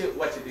give a shit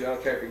what you do. I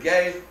don't care if you're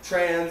gay,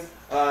 trans,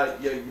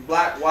 you're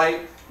black,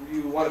 white,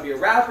 you want to be a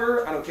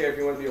rapper. I don't care if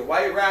you want to be a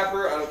white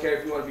rapper. I don't care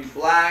if you want to be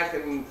black.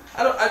 And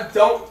I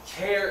don't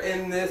care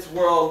in this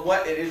world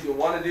what it is you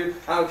want to do.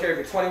 I don't care if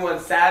you're 21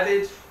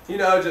 Savage. You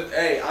know, just,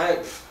 hey, I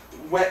am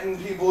wetting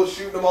people,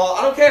 shooting them all.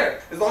 I don't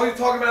care. As long as you're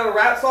talking about a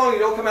rap song, you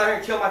don't come out here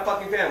and kill my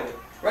fucking family.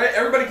 Right?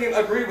 Everybody can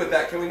agree with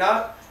that, can we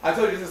not? I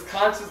told you this is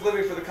conscious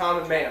living for the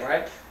common man,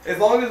 right? As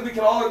long as we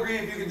can all agree,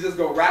 if you can just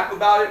go rap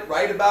about it,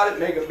 write about it,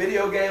 make a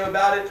video game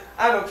about it,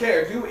 I don't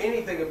care. Do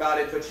anything about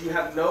it, but you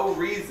have no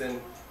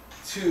reason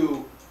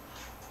to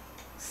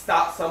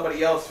stop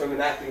somebody else from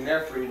enacting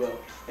their free will.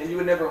 And you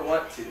would never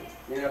want to.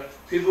 You know,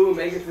 people who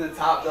make it to the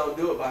top don't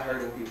do it by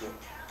hurting people.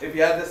 If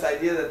you have this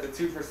idea that the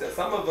 2%,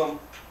 some of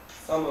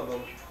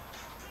them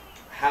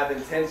have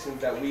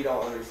intentions that we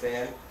don't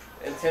understand,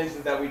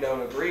 intentions that we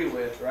don't agree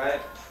with,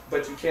 right?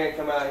 But you can't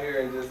come out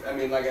here and just, I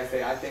mean, like I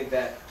say, I think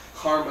that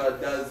karma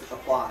does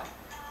apply.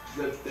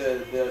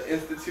 The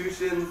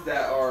institutions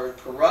that are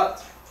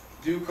corrupt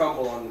do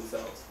crumble on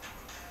themselves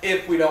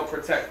if we don't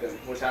protect them,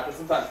 which happens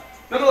sometimes.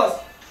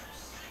 Nonetheless,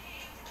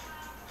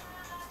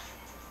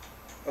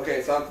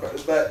 okay,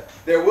 but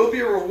there will be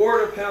a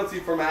reward or penalty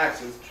for my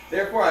actions.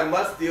 Therefore, I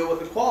must deal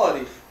with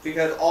equality,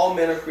 because all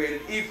men are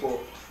created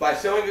equal. By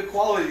showing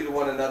equality to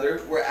one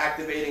another, we're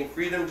activating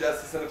freedom,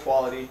 justice, and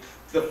equality,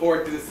 the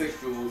 4th through the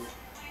 6th rules.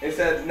 It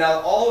said,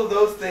 now all of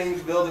those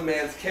things build a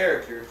man's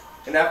character.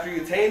 And after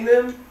you attain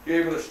them,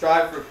 you're able to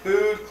strive for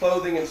food,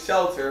 clothing, and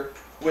shelter,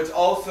 which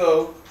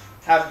also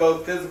have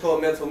both physical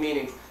and mental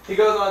meanings. He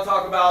goes on to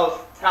talk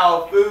about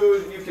how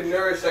food, you can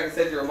nourish, like I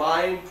said, your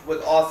mind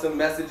with awesome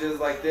messages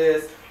like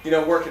this. You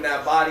know, working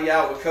that body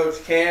out with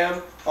Coach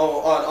Cam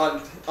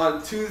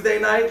on Tuesday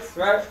nights,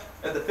 right?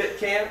 At the fit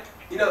camp.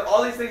 You know,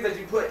 all these things that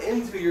you put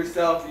into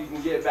yourself, you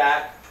can get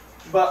back.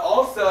 But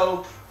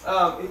also,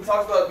 he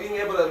talks about being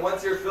able to,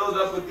 once you're filled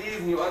up with these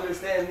and you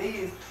understand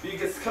these, you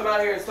can come out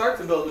here and start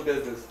to build a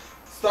business.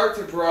 Start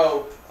to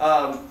grow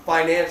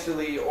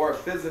financially or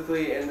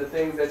physically in the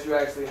things that you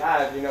actually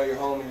have, you know, your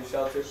home and your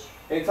shelter.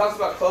 And he talks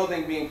about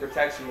clothing being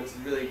protection, which is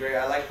really great.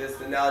 I like this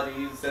analogy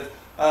he uses. Says,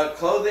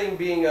 clothing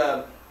being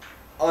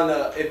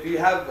if you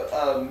have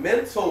a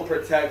mental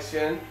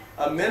protection,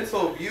 a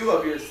mental view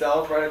of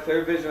yourself, right, a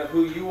clear vision of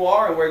who you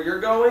are and where you're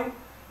going,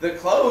 the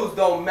clothes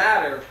don't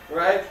matter,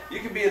 right? You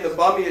can be in the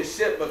bummiest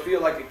shit but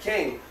feel like a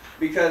king,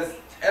 because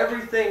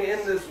everything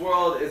in this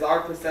world is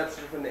our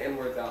perception from the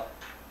inwards out.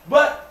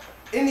 But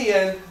in the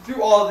end,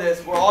 through all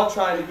this, we're all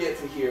trying to get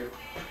to here,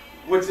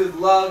 which is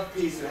love,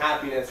 peace, and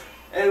happiness.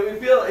 And we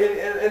feel,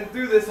 and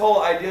through this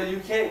whole ideal, you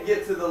can't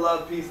get to the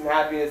love, peace, and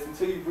happiness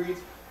until you've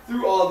reached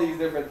through all these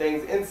different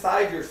things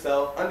inside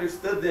yourself,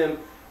 understood them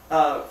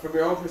from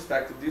your own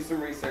perspective, do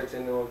some research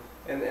into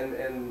them,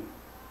 and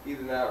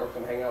either that or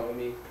come hang out with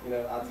me, you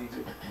know, I'll teach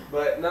you.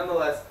 But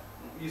nonetheless,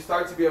 you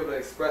start to be able to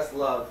express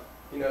love.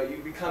 You know, you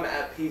become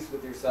at peace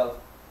with yourself,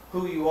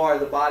 who you are,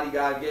 the body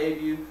God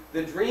gave you,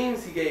 the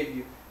dreams He gave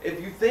you.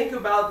 If you think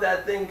about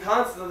that thing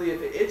constantly,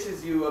 if it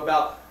itches you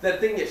about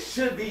that thing you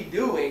should be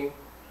doing,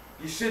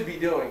 you should be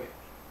doing it.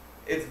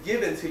 It's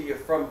given to you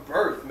from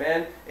birth,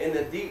 man. In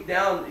the deep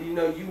down, you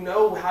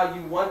know how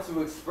you want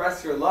to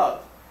express your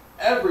love.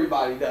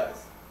 Everybody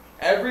does.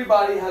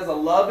 Everybody has a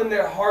love in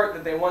their heart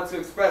that they want to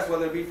express,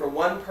 whether it be for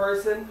one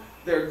person,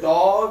 their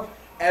dog,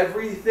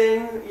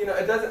 everything. You know,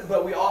 it doesn't,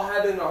 but we all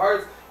have it in our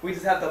hearts. We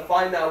just have to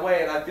find that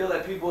way. And I feel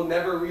that people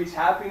never reach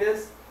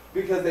happiness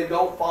because they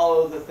don't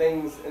follow the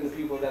things and the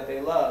people that they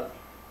love.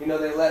 You know,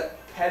 they let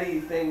petty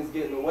things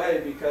get in the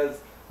way because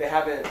they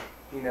haven't,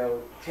 you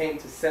know, came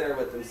to center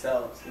with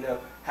themselves, you know,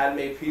 hadn't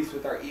made peace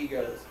with our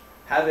egos,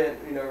 haven't,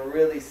 you know,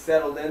 really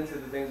settled into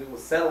the things that will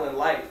settle in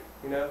life,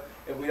 you know.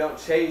 If we don't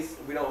chase,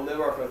 if we don't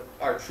live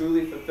our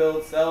truly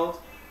fulfilled selves,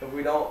 if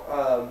we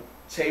don't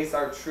chase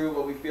our true,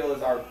 what we feel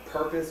is our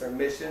purpose or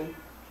mission,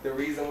 the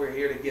reason we're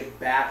here to give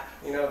back.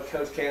 You know,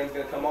 Coach Cam's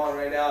gonna come on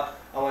right now.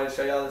 I want to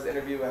show y'all this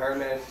interview with her,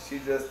 man.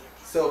 She's just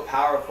so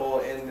powerful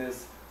in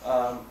this,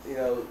 you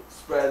know,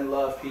 spreading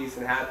love, peace,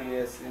 and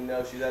happiness. You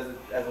know, she does it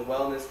as a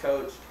wellness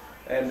coach,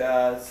 and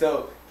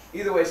so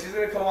either way, she's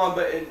gonna come on.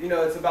 But you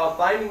know, it's about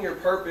finding your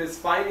purpose,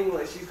 finding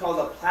what she calls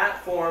a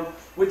platform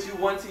which you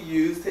want to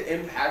use to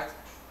impact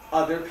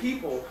other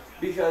people.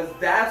 Because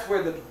that's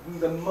where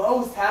the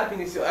most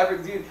happiness you'll ever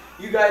do.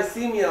 You guys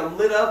see me, and I'm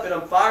lit up and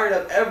I'm fired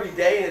up every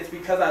day, and it's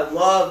because I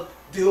love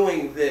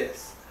doing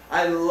this.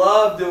 I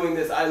love doing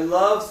this. I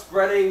love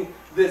spreading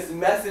this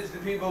message to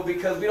people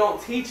because we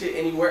don't teach it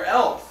anywhere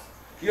else.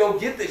 You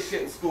don't get this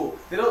shit in school.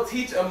 They don't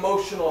teach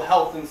emotional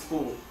health in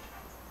school.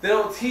 They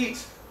don't teach,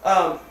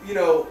 you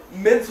know,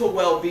 mental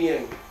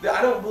well-being.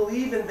 I don't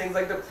believe in things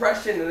like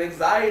depression and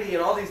anxiety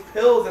and all these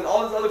pills and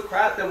all this other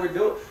crap that we're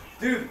doing.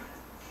 Dude,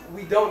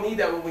 we don't need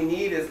that. What we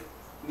need is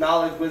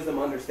knowledge, wisdom,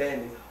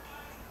 understanding,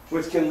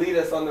 which can lead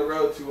us on the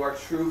road to our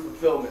true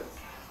fulfillment,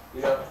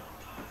 you know.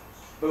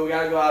 But we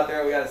got to go out there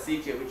and we got to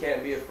seek it. We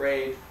can't be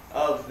afraid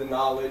of the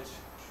knowledge.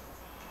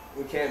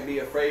 We can't be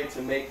afraid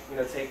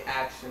to take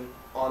action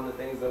on the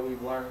things that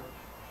we've learned.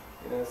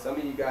 You know, some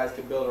of you guys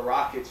could build a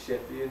rocket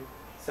ship, dude.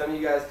 Some of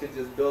you guys could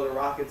just build a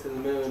rocket to the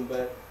moon,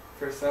 but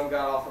for some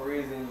god-awful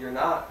reason, you're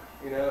not,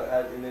 you know,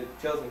 and it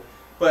kills me.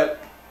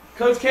 But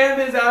Coach Cam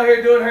is out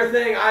here doing her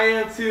thing. I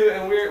am too,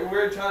 and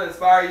we're trying to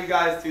inspire you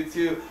guys to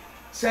too.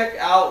 Check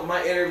out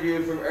my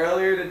interview from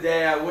earlier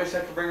today. I wish I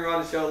could bring her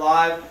on the show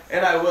live,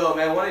 and I will,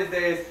 man. One of these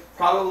days,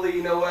 probably,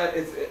 you know what?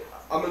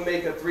 I'm gonna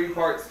make a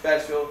 3-part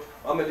special.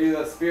 I'm gonna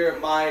do a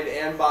spirit, mind,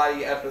 and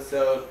body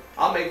episode.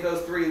 I'll make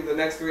those the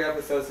next 3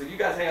 episodes. So you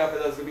guys hang out for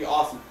those. It's gonna be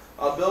awesome.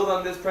 I'll build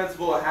on this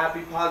principle of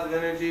happy,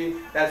 positive energy.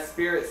 That's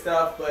spirit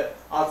stuff, but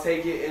I'll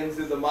take it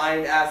into the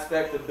mind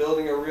aspect of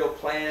building a real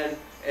plan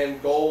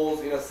and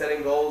goals, you know,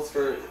 setting goals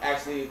for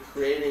actually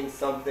creating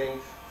something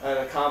and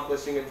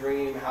accomplishing a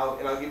dream, and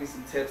I'll give you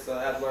some tips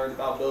I've learned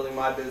about building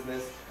my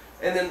business.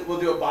 And then we'll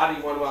do a body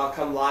one where I'll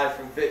come live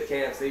from Fit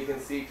Camp so you can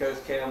see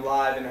Coach Cam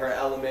live in her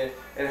element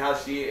and how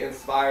she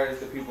inspires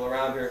the people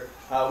around her.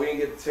 We didn't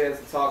get the chance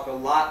to talk a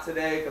lot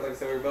today because, like I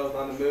said, we were both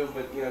on the move,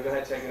 but, you know, go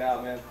ahead and check it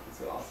out, man.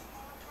 It's awesome.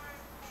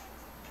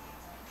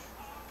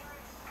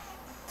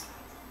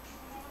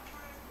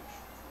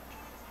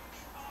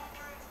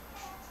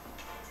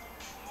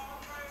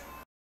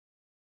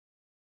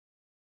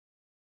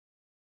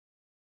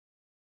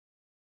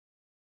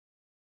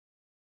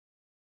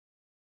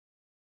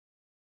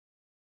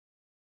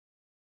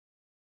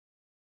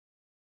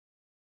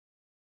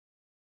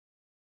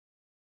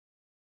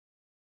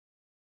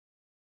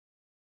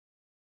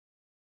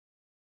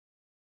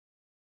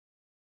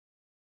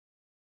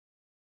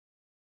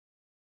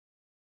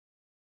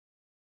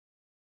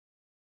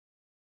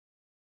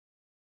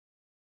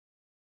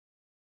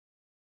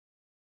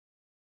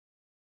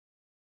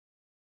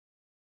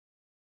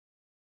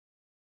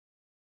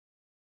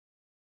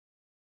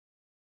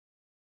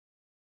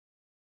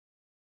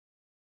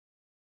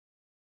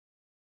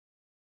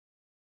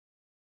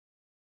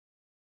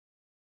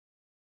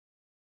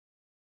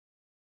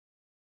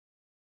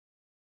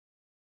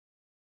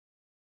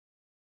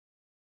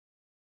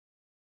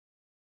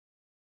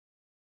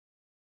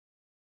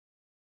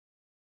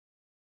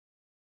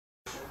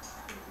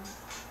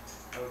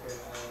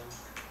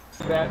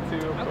 That too,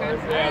 of course.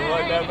 Yeah,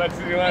 like that much as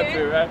you want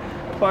to, right?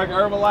 Park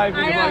Herbalife,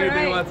 you can plug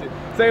anything you want to.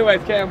 So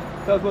anyways, Cam,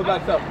 tell us a little about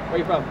yourself. Where are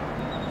you from?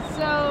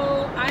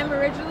 So I'm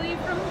originally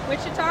from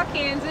Wichita,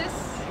 Kansas.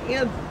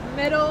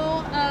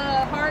 Middle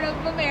heart of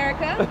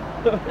America.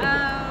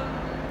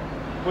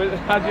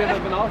 How'd you end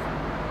up in Austin?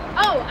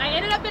 Oh, I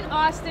ended up in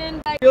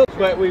Austin.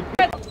 But we,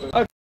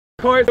 of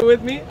course,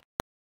 with me.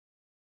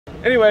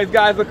 Anyways,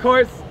 guys, of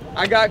course,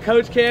 I got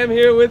Coach Cam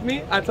here with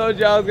me. I told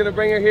you I was going to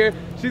bring her here.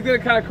 She's going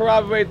to kind of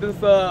corroborate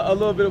this a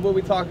little bit of what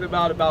we talked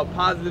about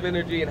positive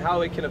energy and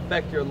how it can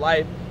affect your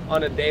life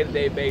on a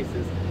day-to-day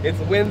basis. It's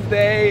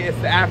Wednesday, it's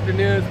the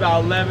afternoon, it's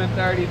about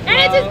 11:30. And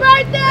it's his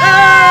birthday!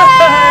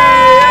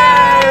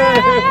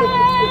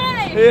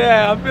 Yay!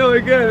 Yeah, I'm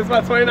feeling good. It's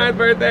my 29th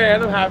birthday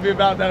and I'm happy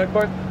about that, of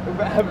course.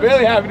 I'm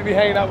really happy to be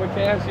hanging out with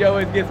Cam. She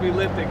always gets me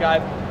lifted,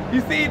 guys.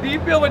 You see, do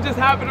you feel what just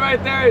happened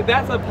right there?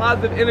 That's a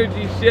positive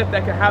energy shift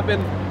that can happen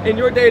in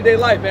your day-to-day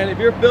life, man. If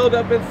you're filled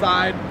up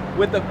inside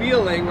with a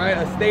feeling, right,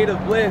 a state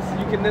of bliss,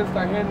 you can then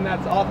start handing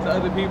that off to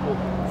other people.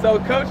 So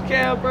Coach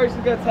Cam, first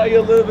she's gonna tell you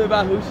a little bit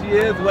about who she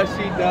is, what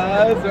she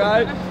does,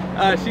 right?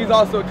 She's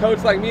also a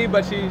coach like me,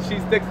 but she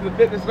sticks to the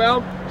fitness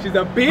realm. She's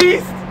a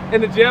beast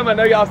in the gym. I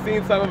know y'all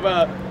seen some of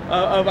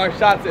our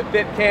shots at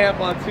Fit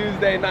Camp on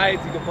Tuesday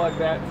nights. You can plug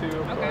that too,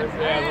 of course.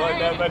 Yeah, plug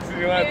that much as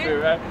you want to,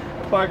 right?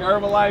 Park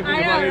Herbalife, you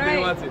can plug anything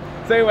you want to.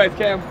 So anyways,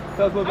 Cam,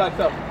 tell us a little about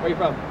yourself. Where are you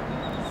from?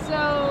 So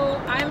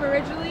I'm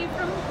originally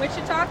from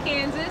Wichita,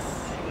 Kansas.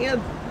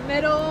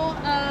 Middle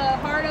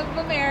heart of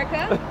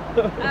America.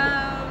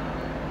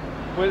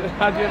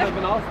 How'd you end up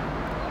in Austin?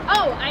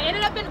 Oh, I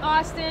ended up in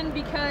Austin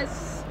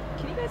because,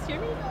 can you guys hear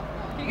me?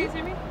 Can you guys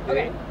hear me?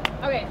 Okay.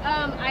 Okay.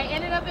 I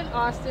ended up in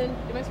Austin.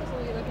 Am I supposed to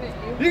be looking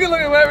at you? You can look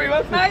at wherever you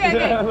want to. Okay.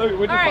 Okay. Yeah, look,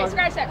 all right.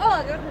 Scratch that.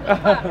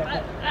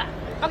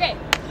 Oh. Okay.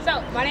 So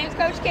my name's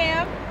Coach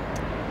Cam.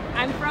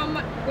 I'm from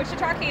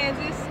Wichita,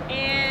 Kansas,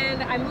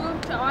 and I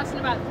moved to Austin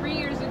about 3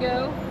 years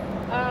ago.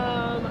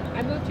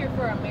 I moved here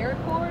for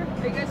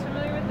AmeriCorps. Are you guys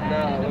familiar with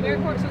that? No.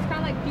 AmeriCorps, so it's kind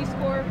of like Peace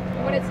Corps,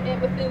 but it's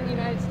within the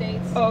United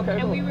States. Oh, okay.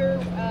 And cool. we were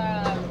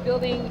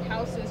building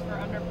houses for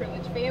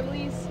underprivileged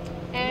families,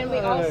 and we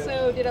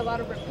also did a lot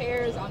of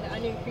repairs on the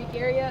Onion Creek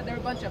area. There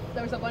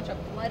was a bunch of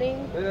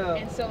flooding,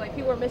 and so like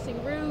people were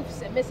missing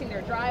roofs and missing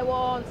their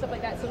drywall and stuff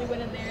like that. So we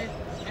went in there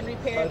and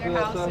repaired their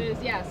houses.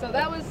 Yeah, so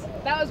that was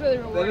really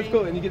rewarding. That is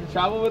cool. And you get to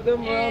travel with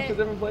them around to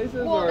different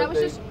places? Well, or that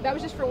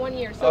was just for 1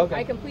 year. So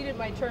I completed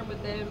my term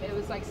with them. It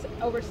was like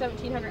over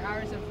 1,700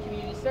 hours of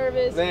community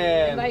service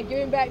and like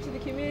giving back to the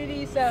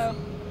community. So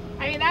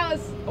I mean that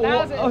was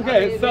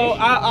okay. amazing. So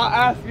I'll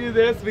ask you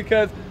this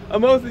because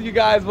most of you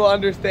guys will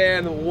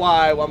understand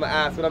why I'm gonna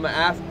ask, but I'm gonna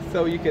ask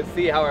so you can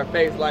see how her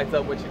face lights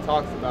up when she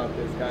talks about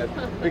this, guys.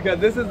 Because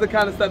this is the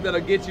kind of stuff that'll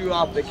get you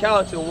off the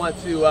couch and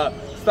want to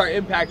start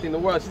impacting the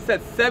world. She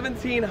said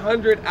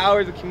 1,700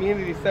 hours of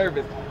community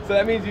service. So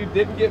that means you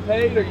didn't get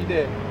paid, or you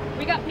did?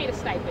 We got paid a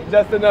stipend.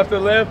 Just enough to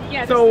live?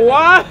 Yeah. So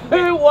why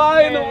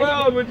in the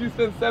world would you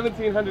spend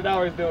 1,700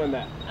 hours doing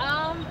that?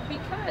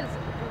 Because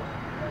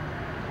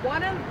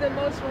one of the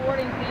most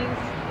rewarding things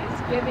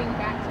is giving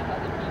back to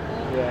other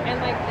people. Yeah. And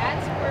like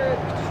that's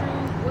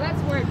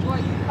where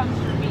joy comes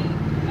for me.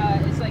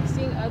 It's like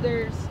seeing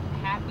others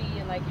happy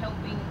and like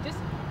helping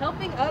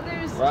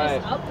others,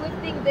 just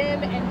uplifting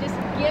them and just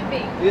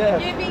giving.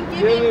 Yes.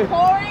 Giving,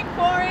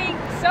 pouring,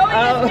 sowing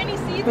as many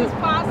seeds as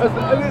possible.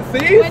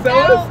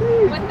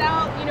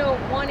 Without, you know,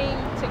 wanting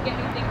to get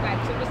anything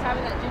back. So just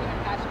having that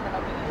genuine passion for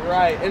helping others.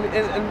 Right,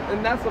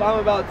 and that's what I'm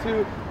about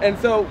too. And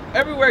so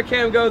everywhere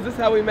Cam goes, this is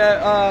how we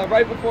met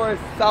right before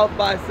South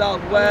by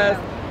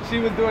Southwest. She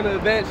was doing an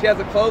event. She has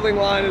a clothing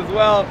line as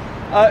well.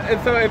 And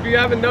so if you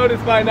haven't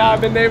noticed by now,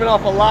 I've been naming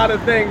off a lot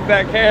of things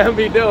that Cam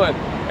be doing.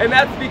 And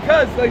that's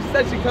because, like she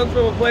said, she comes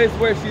from a place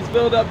where she's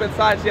filled up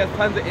inside. She has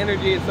tons of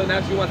energy, and so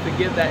now she wants to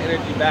give that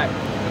energy back.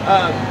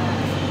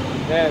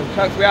 Man,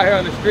 Chunks, we out here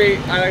on the street.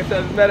 Like I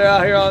said, met her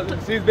out here.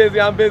 She's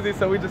busy, I'm busy,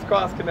 so we just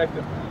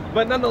cross-connected.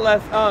 But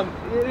nonetheless,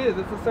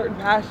 it's a certain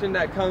passion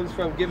that comes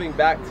from giving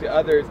back to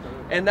others.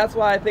 And that's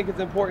why I think it's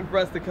important for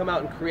us to come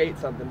out and create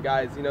something,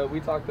 guys. You know, we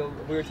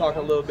were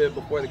talking a little bit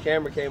before the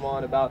camera came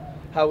on about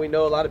how we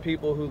know a lot of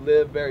people who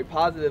live very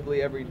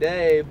positively every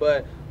day,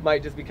 but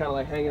might just be kind of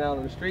like hanging out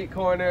on the street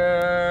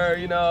corner,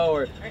 you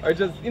know, or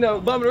just, you know,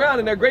 bumming around.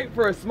 And they're great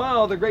for a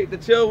smile, they're great to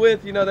chill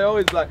with, you know, they're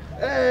always like,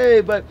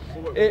 hey, but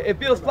it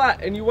feels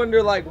flat. And you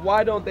wonder, like,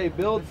 why don't they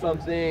build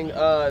something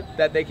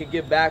that they can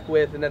give back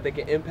with and that they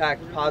can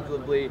impact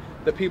positively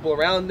the people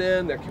around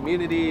them, their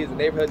communities, and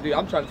neighborhoods. Dude,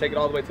 I'm trying to take it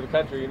all the way to the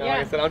country, you know. Like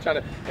I said, I'm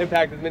trying to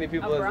impact as many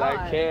people as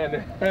I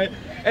can, right?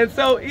 And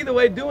so either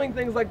way, doing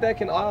things like that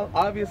can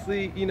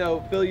obviously, you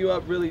know, fill you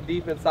up really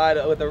deep inside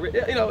with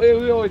a, you know,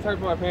 we always heard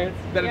from our parents,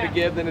 better to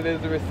give than it is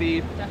to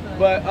receive. Definitely.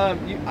 But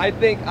I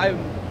think I'm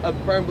a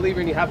firm believer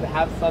in you have to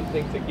have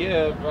something to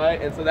give,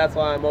 right? And so that's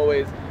why I'm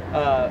always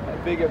a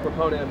bigger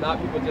proponent of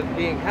not people just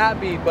being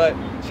happy, but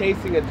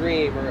chasing a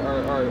dream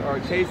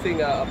or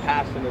chasing a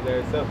passion of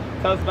theirs. So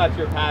tell us about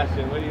your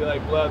passion. What do you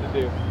like love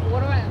to do? What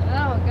do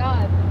oh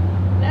God,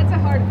 that's a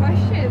hard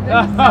question.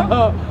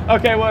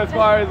 Okay, well, as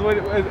far as what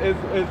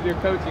is your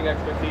coaching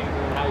expertise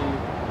and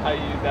how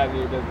you use that in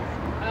your business?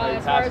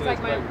 As far as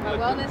like my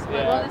wellness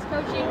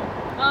coaching,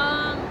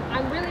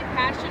 I'm really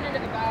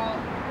passionate about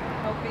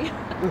helping.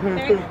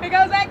 It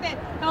goes back to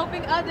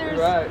helping others,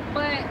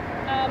 but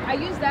I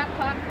use that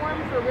platform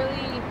for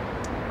really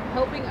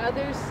helping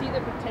others see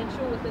the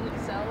potential within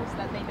themselves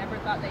that they never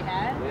thought they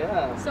had.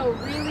 Yeah. So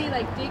really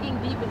like digging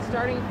deep and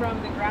starting from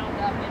the ground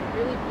up and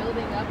really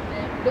building up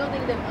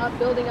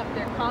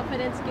their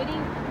confidence,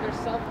 getting their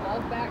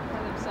self-love back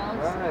for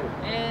themselves. Right.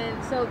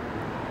 And so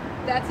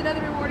that's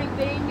another rewarding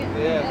thing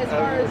as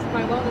far as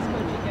my wellness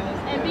coaching goes.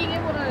 And being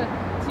able to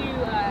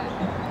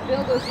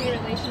build those new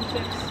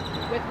relationships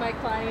with my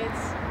clients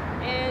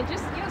and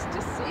just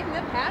seeing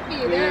them happy.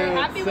 They're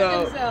happy with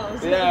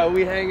themselves. Yeah,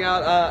 we hang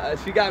out.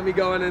 She got me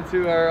going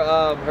into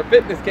her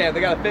fitness camp.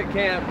 They got a fit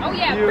camp. Oh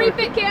yeah, free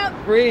fit camp.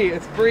 Free,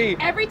 it's free.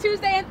 Every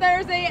Tuesday and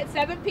Thursday at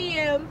 7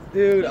 p.m.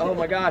 Dude, oh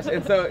my gosh.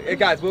 And so,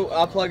 guys,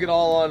 I'll plug it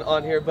all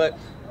on here, but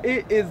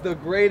it is the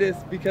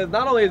greatest because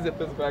not only is it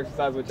physical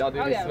exercise, which y'all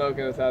do be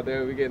smoking us out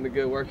there, we getting the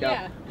good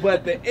workout,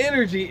 but the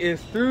energy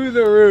is through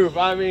the roof.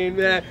 I mean,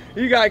 man,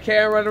 you got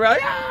Cam running around,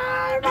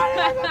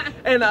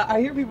 and I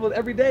hear people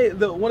every day.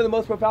 One of the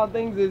most profound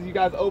things is you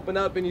guys open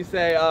up and you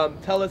say,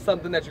 tell us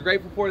something that you're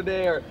grateful for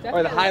today or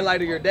the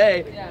highlight of your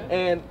day.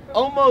 And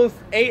almost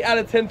 8 out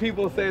of 10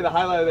 people say the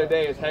highlight of their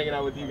day is hanging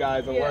out with you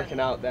guys and working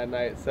out that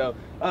night. So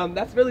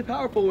that's really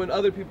powerful when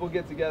other people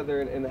get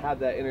together and have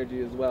that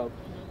energy as well.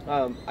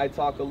 I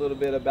talk a little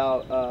bit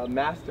about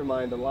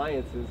mastermind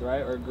alliances,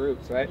 right, or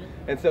groups, right?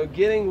 And so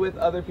getting with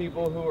other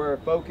people who are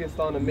focused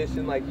on a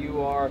mission like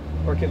you are,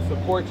 or can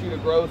support you to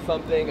grow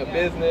something, a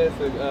business,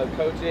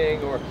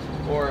 coaching, or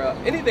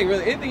anything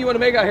really, anything you want to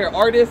make out here.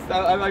 Artists,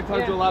 I like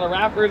talking to a lot of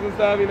rappers and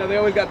stuff. You know, they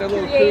always got their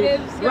little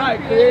creatives, crew.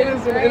 Right,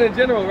 creatives in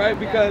general, right?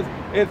 Because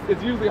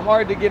it's usually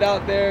hard to get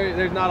out there.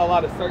 There's not a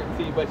lot of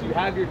certainty, but you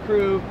have your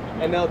crew,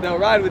 and they'll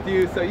ride with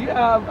you. So you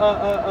have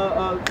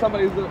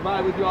somebody who's gonna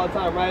ride with you all the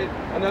time, right?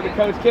 Another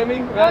Coach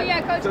Kimmy, right? Oh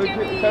yeah, Coach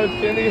Kimmy. Coach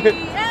Kimmy. Coach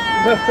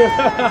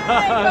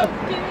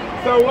Kimmy.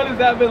 So what has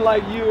that been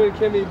like, you and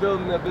Kimmy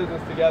building a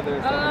business together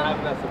and stuff, and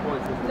having that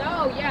support system?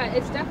 No, yeah,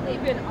 it's definitely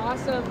been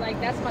awesome. Like,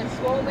 that's my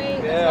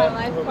soulmate, that's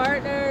my life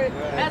partner,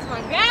 that's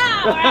my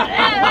gal,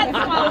 that's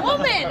my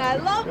woman. I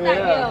love that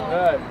girl.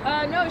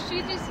 No, she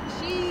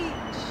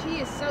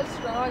is so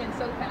strong and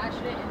so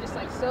passionate and just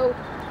like so,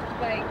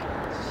 like,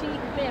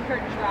 her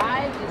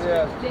drive is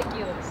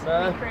ridiculous,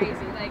 like,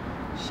 crazy. Like,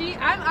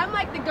 I'm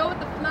like the go with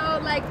the flow,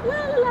 like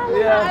la la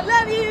la, I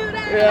love you,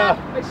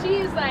 but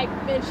she's like,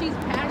 man, she's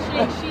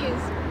passionate.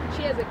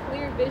 She has a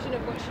clear vision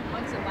of what she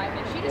wants in life,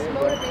 and she just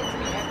motivates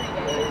me every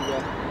day.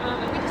 And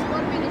we just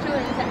motivate each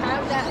other, and to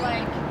have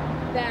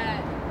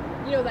that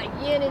you know, like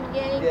yin and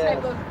yang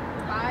type of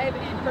vibe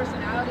and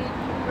personality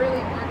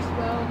really works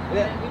well,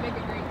 and we make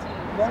a great team.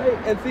 Right,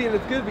 and see, and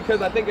it's good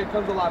because I think it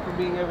comes a lot from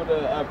being able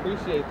to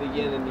appreciate the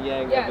yin and the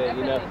yang of it.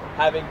 Definitely. You know,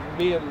 having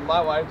me and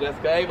my wife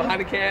Jessica, hey,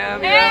 behind the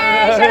cam.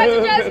 Hey, shout out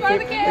to Jess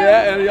behind the cam.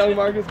 Yeah, and young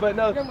Marcus, but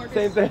no,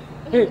 same thing.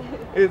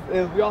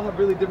 is we all have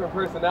really different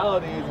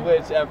personalities,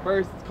 which at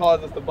first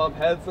cause us to bump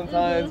heads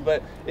sometimes,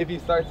 but if you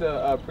start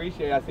to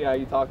appreciate, I see how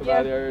you talk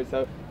about it,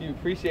 so you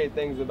appreciate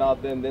things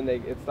about them, then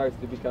it starts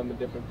to become a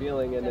different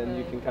feeling, and then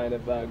you can kind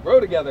of grow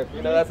together.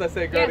 You know, that's what I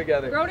say, grow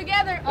together. Grow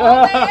together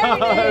all day,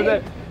 every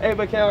day. Hey,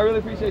 but Cam, I really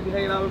appreciate you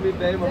hanging out with me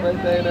today, my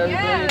birthday and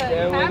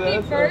everything.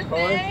 Happy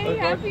birthday,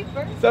 happy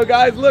birthday. So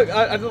guys, look,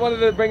 I just wanted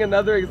to bring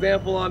another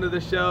example onto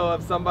the show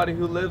of somebody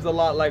who lives a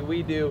lot like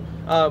we do,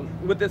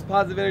 with this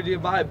positive energy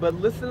and vibe, but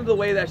listen to the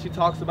way that she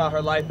talks about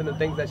her life and the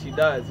things that she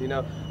does. You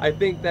know, I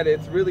think that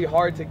it's really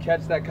hard to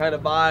catch that kind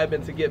of vibe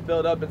and to get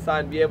filled up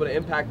inside and be able to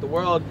impact the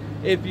world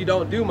if you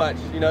don't do much,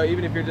 you know,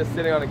 even if you're just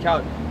sitting on a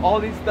couch. All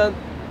these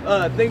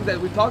things that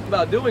we talked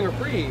about doing are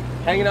free.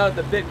 Hanging out at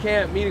the fit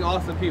camp, meeting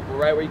awesome people,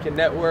 right, where you can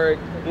network.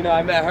 You know,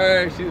 I met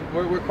her,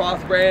 we're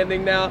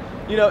cross-branding now.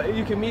 You know,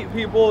 you can meet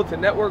people to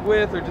network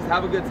with or just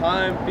have a good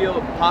time,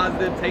 feel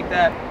positive, take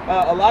that.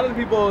 A lot of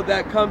the people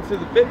that come to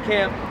the fit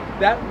camp,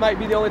 that might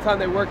be the only time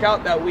they work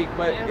out that week,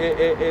 but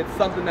it's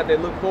something that they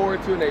look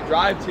forward to and they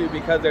drive to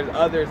because there's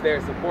others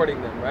there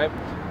supporting them, right?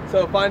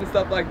 So finding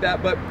stuff like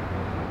that. But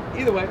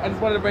either way, I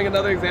just wanted to bring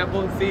another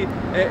example and see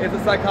it's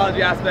a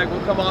psychology aspect.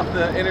 We'll come off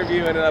the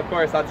interview, and then of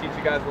course I'll teach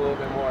you guys a little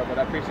bit more, but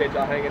I appreciate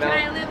y'all hanging out.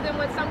 Can I leave them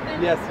with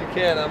something? Yes, you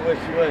can. I wish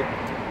you would.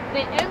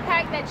 The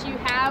impact that you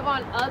have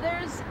on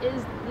others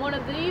is one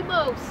of the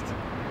most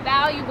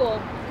valuable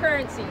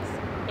currencies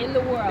in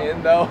the world.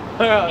 In the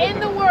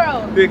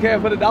world. You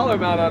can't put a dollar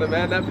amount on it,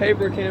 man. That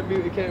paper can't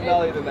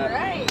value than that.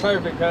 Right.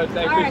 Perfect, Coach.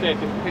 I appreciate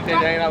you. Appreciate you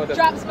hanging out with us.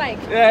 Drop Spike.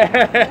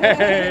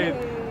 Yay.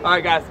 All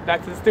right, guys.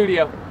 Back to the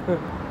studio.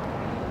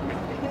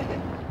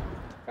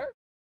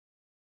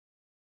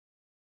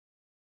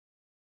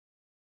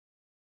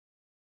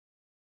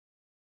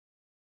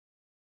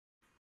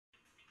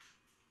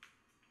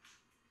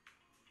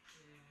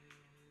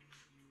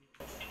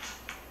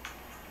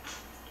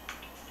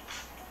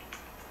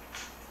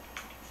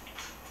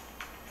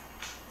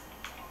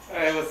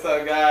 Hey, what's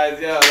up,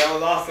 guys? Yo, that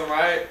was awesome,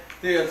 right?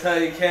 Dude, I'm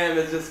telling you, Cam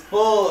is just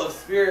full of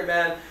spirit,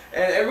 man.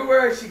 And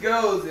everywhere she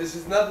goes, it's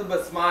just nothing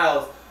but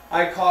smiles.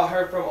 I caught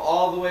her from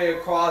all the way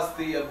across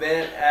the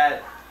event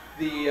at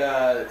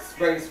the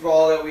spring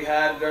sprawl that we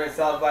had during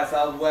South by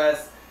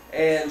Southwest.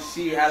 And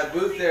she had a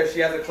booth there. She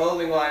has a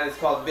clothing line. It's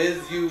called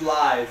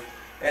RodthePlanterLIVE.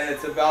 And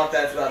it's about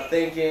that. It's about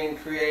thinking,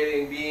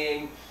 creating,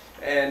 being,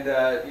 and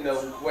you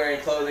know,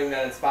 wearing clothing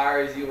that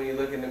inspires you when you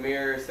look in the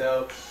mirror.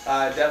 So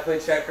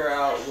definitely check her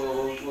out.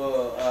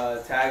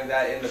 We'll tag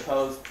that in the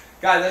post.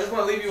 Guys, I just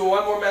want to leave you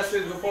one more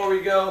message before we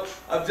go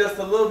of just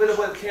a little bit of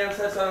what Cam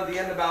touched on at the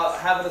end about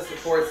having a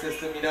support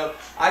system. You know,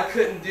 I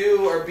couldn't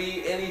do or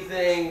be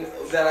anything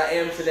that I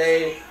am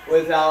today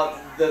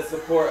without the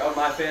support of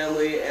my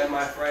family and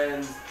my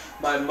friends.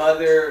 My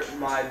mother,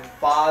 my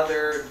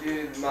father,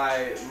 dude,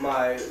 my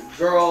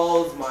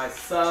girls, my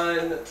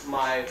son,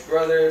 my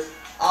brother,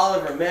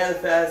 Oliver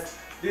Manifest.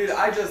 Dude,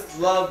 I just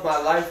love my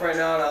life right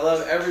now, and I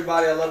love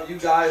everybody. I love you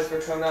guys for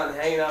coming out and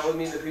hanging out with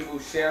me, the people who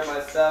share my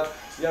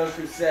stuff, Young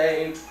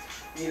Crusade.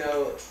 You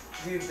know,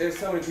 dude, there's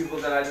so many people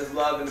that I just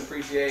love and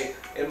appreciate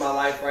in my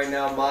life right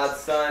now.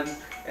 Mod's son,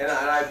 And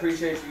I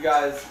appreciate you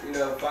guys, you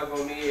know, fucking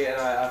with me, and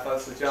I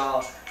fucks with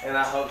y'all. And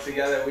I hope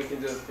together we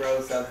can just grow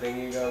something,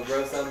 you know,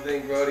 grow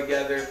something, grow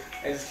together,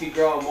 and just keep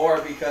growing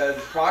more, because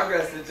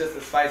progress is just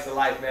a spice of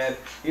life, man.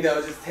 You know,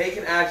 just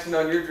taking action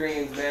on your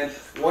dreams, man.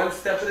 One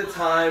step at a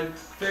time,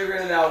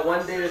 figuring it out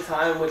one day at a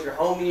time with your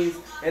homies,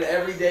 and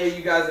every day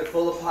you guys are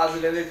full of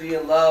positive energy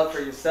and love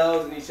for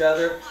yourselves and each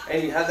other,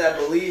 and you have that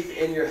belief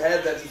in your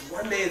head that just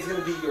one day is going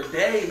to be your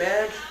day,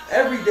 man.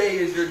 Every day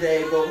is your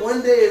day, but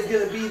one day is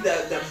going to be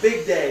that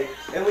big day.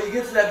 And when you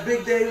get to that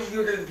big day,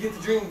 you're going to get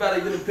to dream about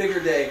even a bigger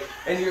day.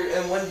 And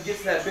when you get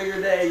to that bigger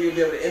day, you'll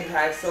be able to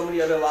impact so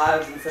many other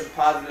lives in such a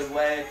positive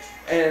way.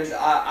 And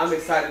I'm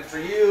excited for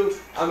you.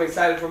 I'm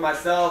excited for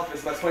myself.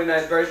 It's my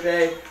 29th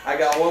birthday. I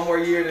got one more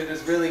year to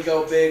just really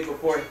go big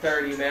before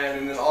 30, man.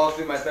 And then all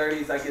through my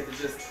 30s, I get to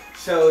just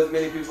show as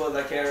many people as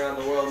I can around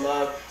the world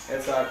love.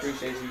 And so I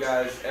appreciate you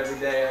guys every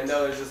day. I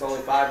know there's just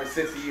only 5 or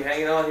 6 of you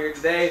hanging on here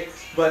today,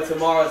 but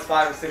tomorrow it's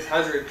 500 or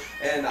 600.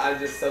 And I'm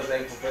just so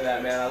thankful for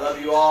that, man. I love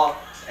you all.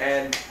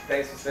 And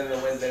thanks for spending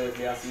a Wednesday with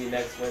me. I'll see you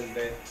next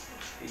Wednesday.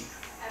 Peace.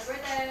 Happy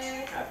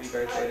birthday. Happy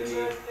birthday to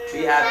me.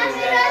 Be happy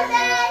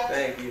today.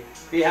 Thank you.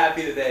 Be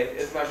happy today.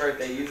 It's my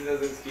birthday. Use it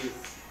as an excuse.